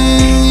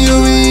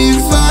you'll be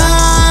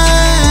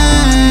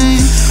fine.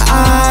 I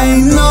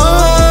know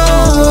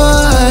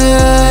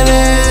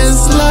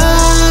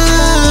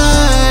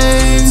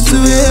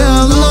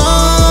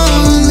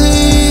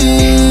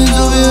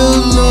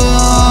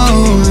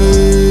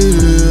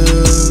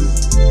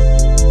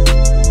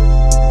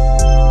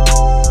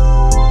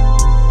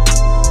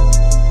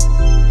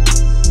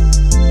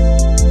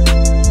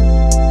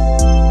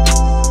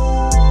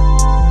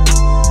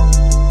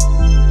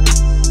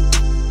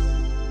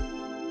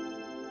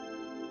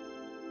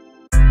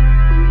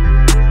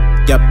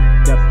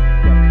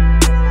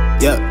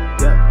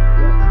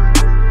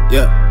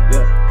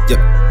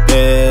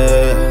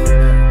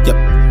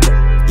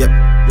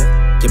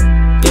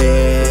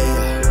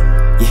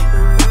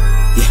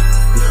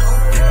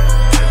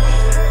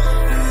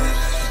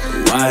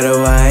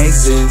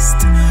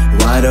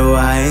Why do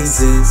I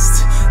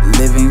exist?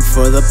 Living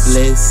for the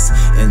bliss,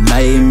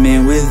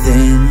 enlightenment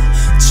within.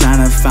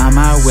 Trying to find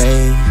my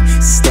way,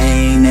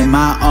 staying in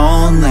my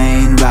own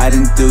lane.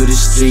 Riding through the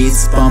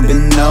streets,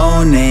 bumping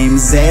no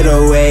names.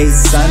 808,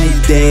 sunny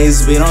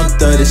days, we don't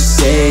throw the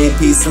shade.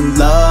 Peace and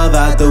love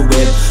out the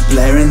whip,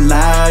 blaring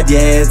loud,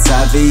 yeah, it's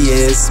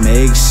obvious.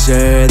 Make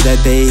sure that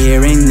they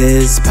hearing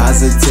this.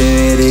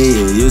 Positivity,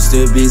 it used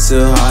to be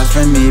so hard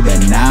for me, but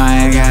now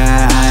I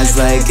got eyes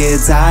like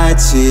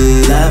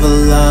Itachi.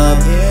 Level up,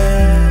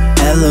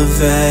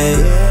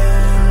 elevate,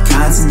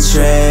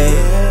 concentrate,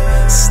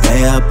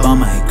 stay up on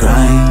my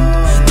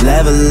grind.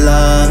 Level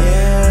up,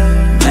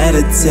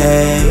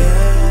 meditate,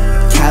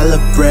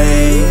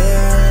 calibrate.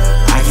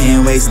 I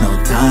can't waste no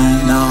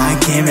time, no, I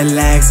can't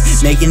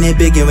relax. Making it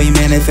bigger, we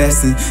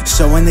manifesting.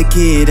 Showing the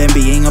kid and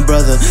being a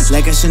brother.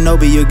 Like a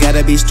shinobi, you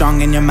gotta be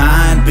strong in your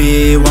mind.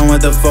 Be one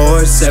with the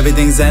force,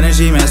 everything's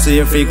energy. Master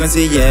your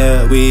frequency,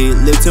 yeah. We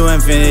live to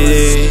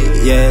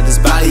infinity, yeah. This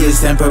body is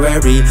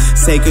temporary.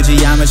 Sacred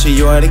geometry,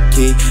 you are the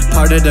key.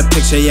 Part of the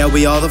picture, yeah,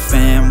 we all the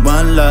fam.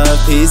 One love,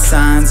 peace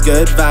signs,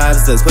 good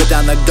vibes. Let's put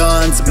down the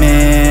guns,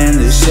 man.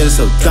 This shit is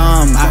so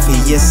dumb.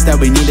 Obvious that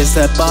we need to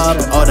step up.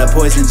 All the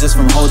poison just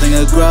from holding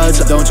a grudge.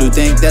 Don't you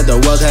think that the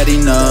world had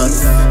enough?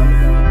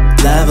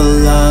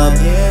 Level up,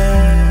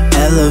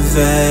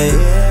 elevate,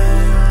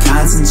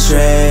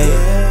 concentrate,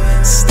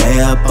 stay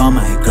up on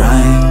my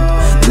grind.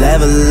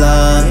 Level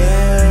up,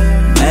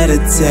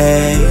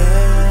 meditate,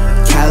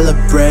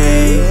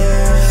 calibrate.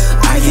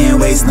 I can't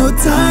waste no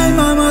time,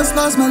 I almost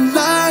lost my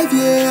life,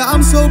 yeah.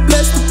 I'm so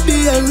blessed to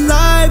be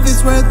alive,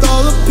 it's worth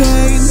all the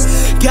pain.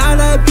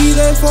 Gotta be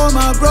there for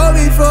my bro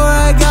before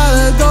I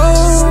gotta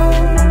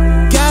go.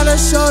 Gotta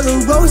show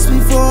the ropes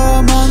before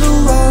I'm on the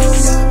road.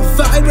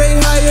 Vibrate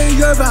higher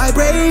your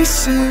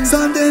vibration,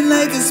 something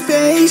like a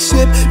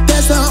spaceship.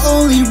 That's the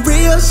only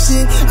real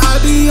shit. I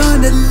be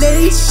on the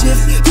late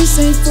shift. This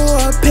ain't for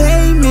a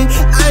payment.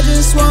 I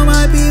just want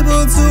my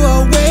people to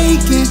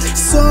awaken.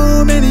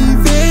 So many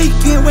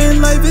vacant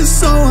when life is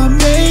so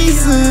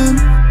amazing.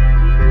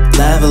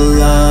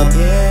 Level up,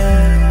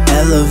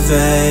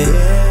 elevate,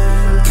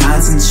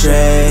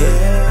 concentrate,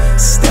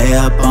 stay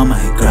up on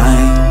my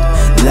grind.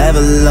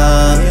 level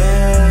up,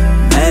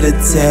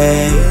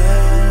 meditate,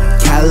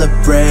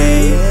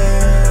 calibrate.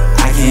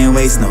 I can't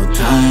waste no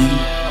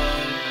time.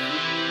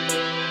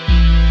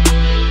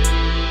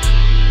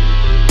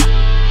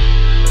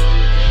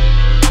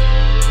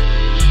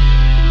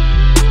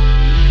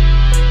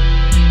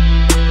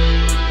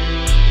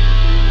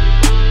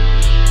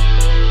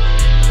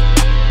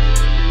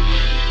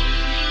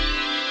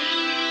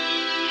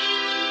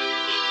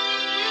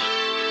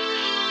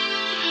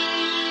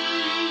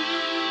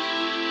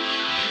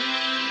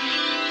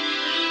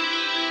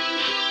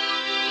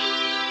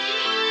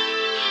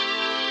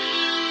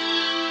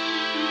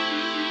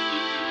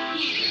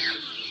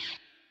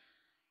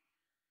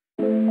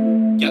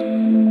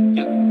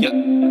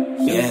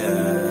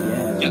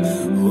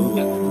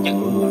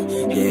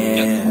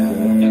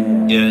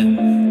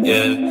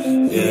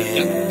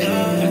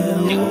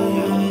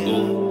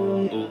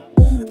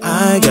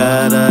 I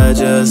gotta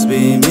just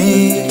be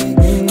me,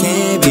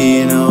 can't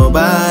be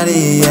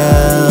nobody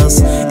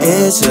else.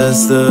 It's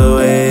just the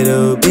way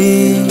to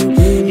be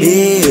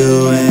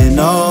you and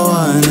no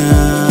one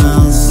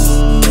else.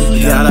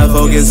 Gotta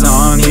focus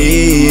on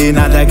me,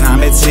 not the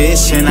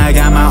competition. I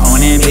got my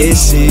own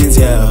ambitions,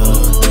 yeah.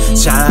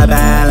 Try to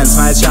balance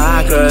my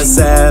chakras,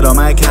 settle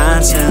my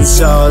conscience,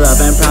 show love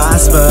and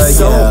prosper, yeah.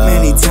 So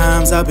many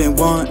times I've been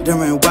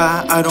wondering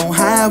why I don't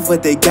have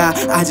what they got.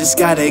 I just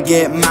gotta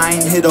get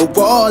mine, hit a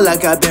wall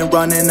like I've been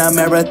running a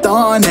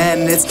marathon,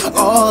 and it's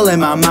all in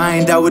my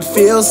mind. I would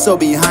feel so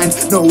behind,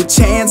 no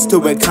chance to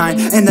recline,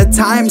 and the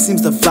time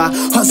seems to fly.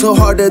 Hustle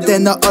harder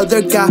than the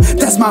other guy,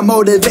 that's my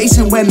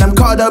motivation when I'm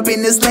caught up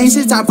in this lane.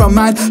 Shit, time for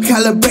mind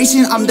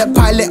calibration. I'm the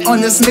pilot on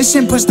this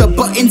mission, push the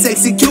buttons,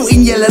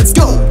 executing, yeah, let's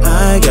go.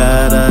 I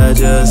gotta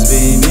just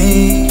be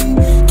me,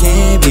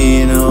 can't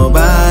be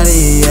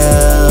nobody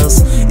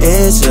else.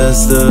 It's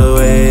just the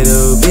way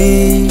to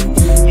be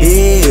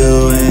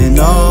you and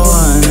no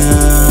one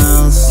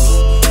else.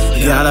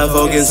 Gotta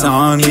focus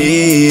on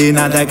me,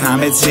 not the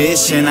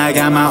competition. I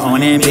got my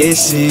own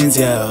ambitions,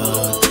 yeah.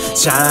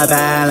 Try to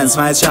balance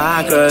my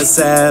chakras,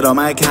 settle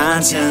my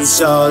conscience,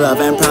 show love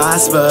and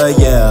prosper,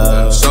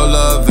 yeah. Show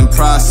love and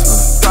prosper.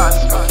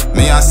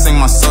 Me, I sing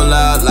my soul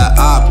out like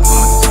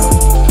Opvious.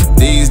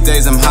 These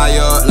days I'm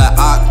higher like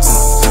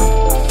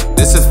octane.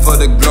 This is for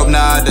the globe,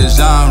 not the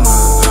genre.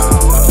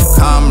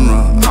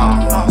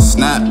 Camera,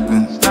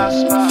 snapping.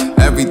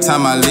 Every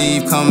time I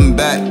leave, come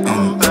back.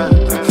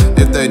 And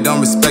if they don't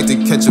respect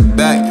it, catch it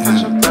back.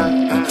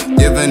 And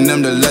giving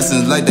them the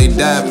lessons like they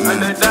dab,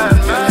 man.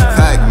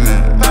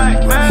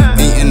 Pac-Man,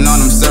 eating on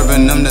them,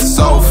 serving them that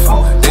soul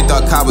food. They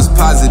thought I was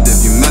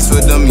positive, you mess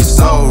with them, you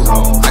so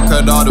wrong. I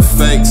cut all the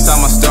fakes,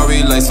 saw my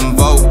story like some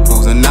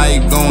vocals. And now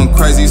you going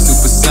crazy,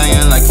 Super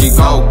Saiyan like he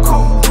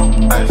Goku.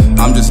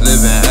 I'm just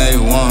living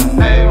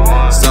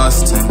A1,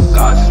 sustain,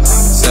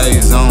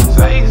 Saison.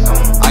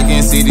 I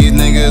can see these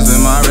niggas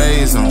with my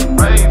rays on.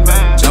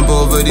 Jump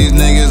over these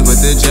niggas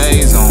with the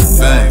J's on.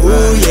 Bang.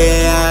 Ooh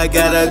yeah, I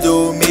gotta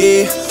do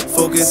me,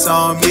 focus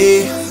on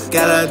me,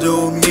 gotta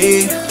do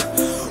me.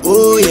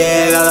 Ooh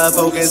yeah, gotta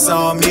focus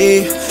on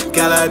me,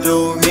 gotta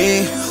do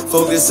me,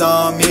 focus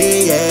on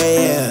me,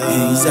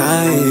 yeah.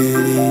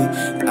 Anxiety,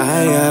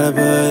 I gotta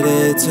put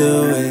it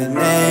to an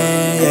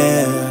end,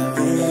 yeah.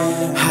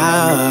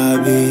 How I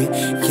be,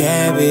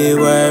 can't be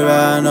worried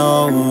about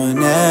no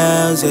one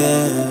else,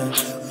 yeah.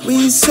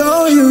 We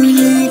so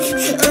unique,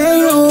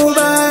 ain't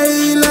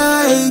nobody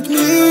like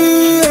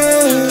me,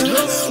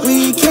 yeah.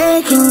 We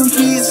can't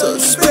compete, so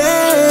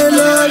spread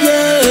love,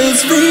 yeah,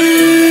 it's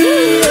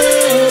free,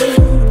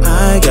 yeah.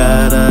 I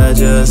gotta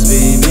just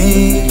be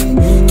me,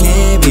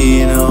 can't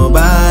be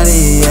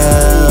nobody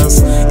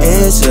else.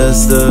 It's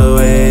just the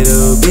way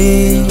to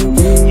be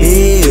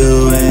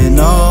you and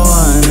no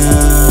one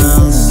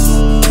else.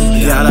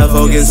 Gotta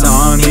focus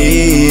on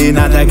me,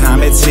 not the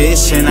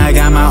competition. I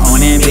got my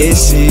own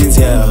ambitions,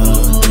 yeah.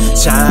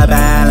 Try to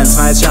balance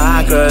my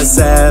chakras,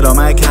 settle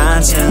my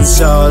conscience,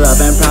 show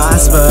love and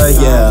prosper,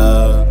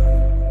 yeah.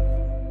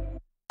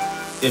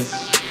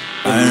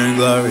 Burn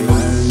glory,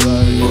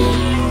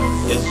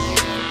 yeah.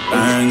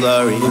 Burn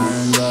glory,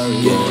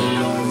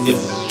 yeah.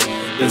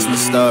 It's my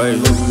story,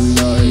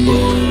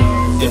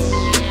 yeah.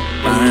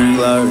 Burn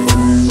glory.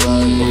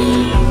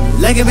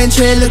 Like a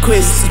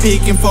ventriloquist,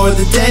 speaking for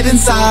the dead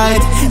inside.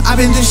 I've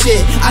been through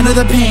shit, I know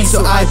the pain,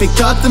 so I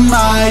picked up the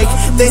mic.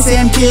 They say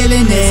I'm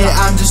killing it,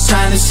 I'm just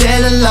trying to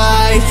shed a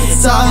light.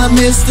 It's all a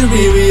mystery,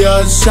 we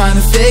all just trying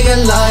to figure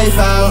life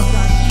out.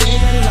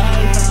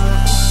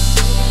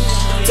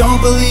 Don't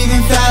believe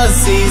in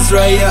fallacies,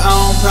 write your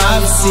own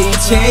prophecy.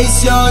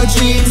 Chase your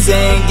dreams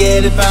and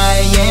get it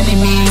by any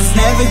means.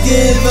 Never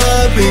give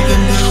up, even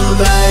do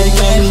like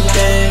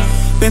anything.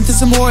 Been through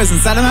some wars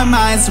inside of my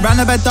mind,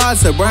 surrounded by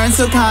thoughts that weren't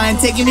so kind,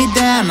 taking me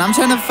down. I'm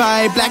trying to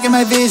fight, black in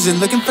my vision,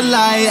 looking for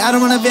light. I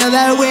don't wanna feel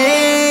that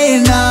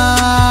way,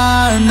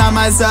 no, not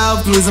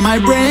myself, losing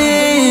my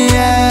brain,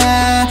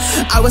 yeah.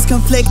 I was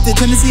conflicted,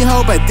 couldn't see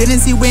hope, I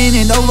didn't see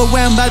winning,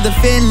 overwhelmed by the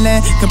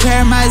feeling.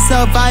 Comparing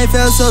myself, I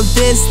felt so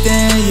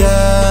distant,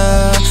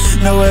 yeah.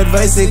 No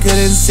advice, they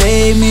couldn't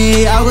save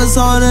me. I was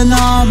holding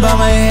on, but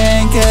my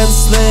hand kept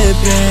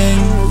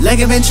slipping.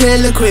 Like a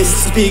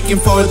ventriloquist, speaking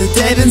for the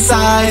dead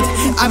inside.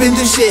 I've been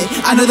through shit,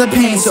 I know the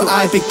pain, so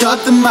I picked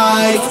up the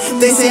mic.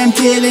 They say I'm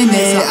killing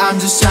it, I'm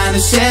just trying to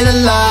shed a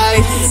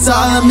light. It's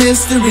all a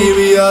mystery,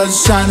 we all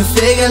just trying to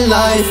figure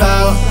life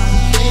out.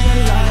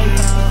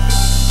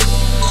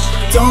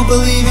 Don't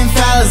believe in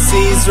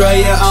fallacies,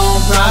 write your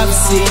own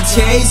prophecy.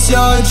 Chase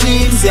your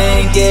dreams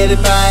and get it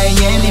by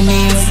any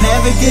means.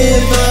 Never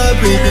give up,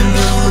 even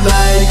do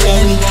like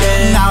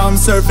anything. Now I'm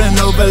surfing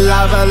over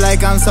lava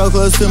like I'm so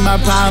close to my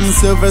prime.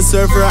 Silver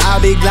surfer,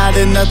 I'll be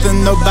gliding,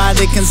 nothing,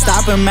 nobody can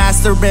stop and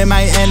mastering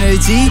my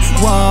energy.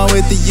 One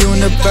with the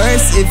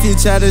universe, if you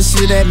try to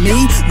shoot at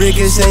me,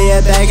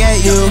 ricochet it back at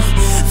you.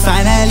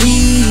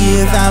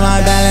 Finally, found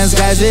my balance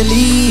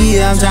gradually.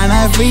 I'm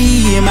tryna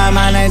free my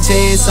mind and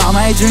chase all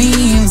my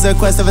dreams. A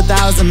quest of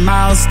 1,000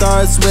 miles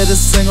starts with a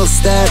single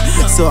step.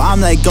 So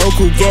I'm like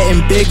Goku,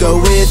 getting bigger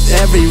with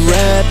every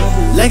rep.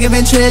 Like a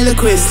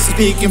ventriloquist,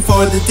 speaking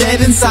for the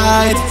dead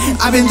inside.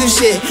 I've been through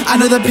shit, I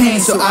know the pain,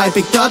 so I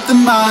picked up the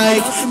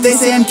mic. They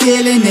say I'm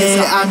killing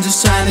it, I'm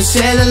just trying to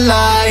shed a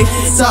light.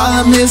 It's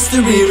all a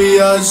mystery, we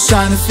all just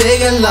trying to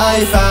figure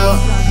life out.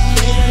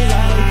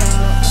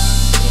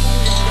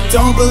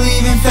 Don't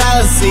believe in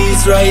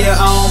fallacies, write your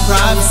own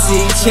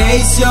prophecy.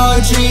 Chase your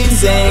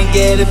dreams and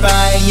get it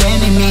by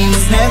any means.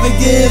 Never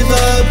give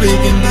up, we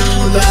can do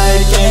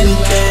like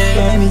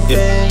anything.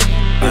 Yeah,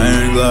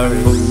 earn glory.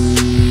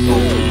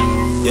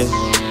 Yeah,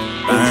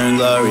 earn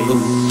glory.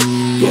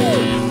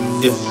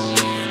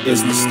 Yeah,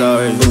 it's my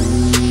story.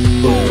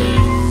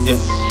 Yeah,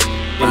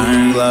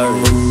 earn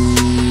glory.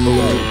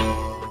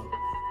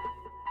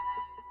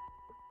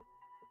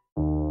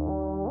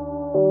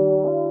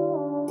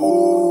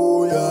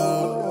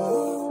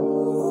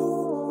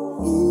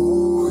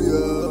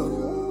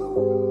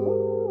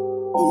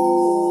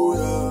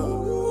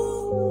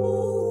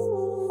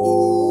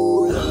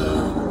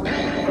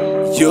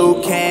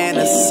 You can't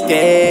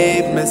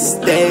escape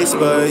mistakes,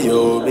 but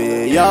you'll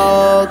be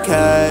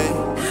okay.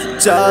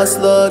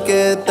 Just look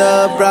at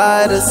the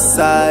brighter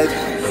side.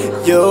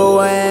 You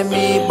and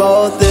me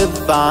both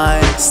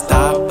divine.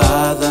 Stop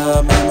by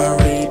the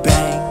memory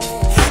bank.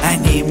 I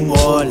need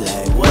more,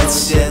 like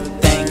what's your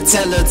thing?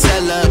 Tell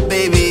her,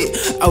 baby,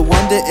 I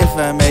wonder if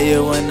I met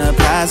you in a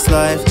past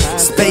life.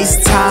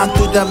 Space-time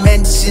through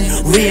dimension,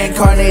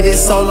 reincarnated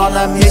soul on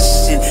a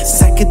mission.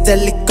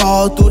 Psychedelic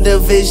all through the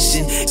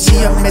vision.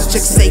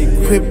 Geometric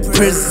sacred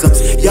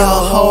prisms. Your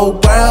whole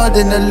world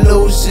an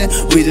illusion.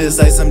 We just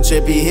like some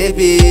trippy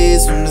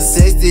hippies from the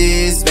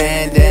 60s.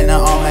 Bandana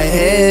on my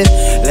head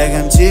like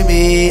I'm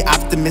Jimmy.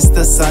 Optimist,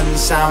 the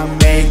sunshine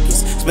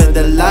makers. Spread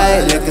the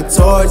light like a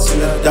torch in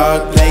the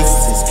dark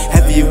places.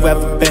 Have you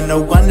ever been to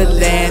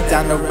Wonderland?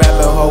 Down the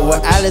rabbit hole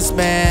with Alice,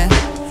 man.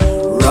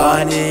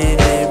 Running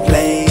in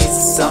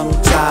place, I'm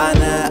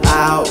tryna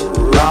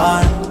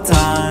outrun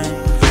time.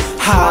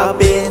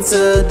 Hop into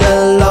the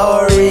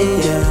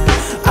DeLorean,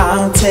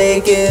 I'm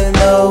taking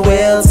the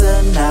wheel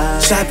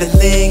tonight.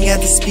 Traveling at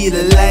the speed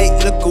of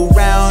light, look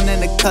around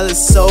and the color's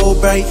so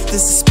bright.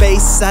 This is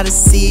space out of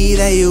sea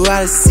that you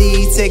ought to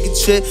see. Take a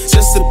trip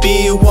just to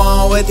be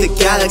one with the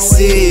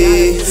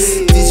galaxy.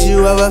 Did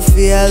you ever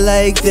feel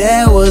like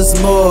there was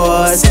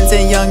more? Since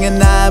I'm young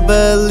and I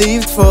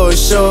believed for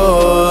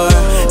sure.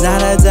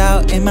 Not a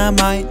doubt in my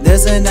mind,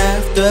 there's an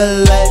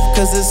afterlife.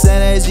 Cause this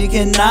energy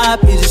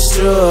cannot be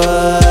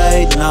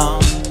destroyed, no.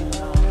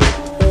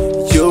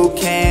 You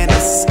can't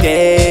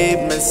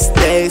escape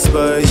mistakes,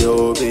 but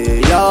you'll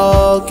be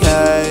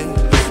okay.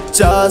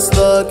 Just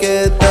look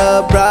at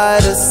the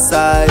brighter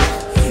side.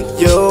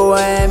 You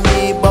and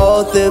me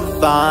both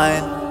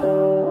divine.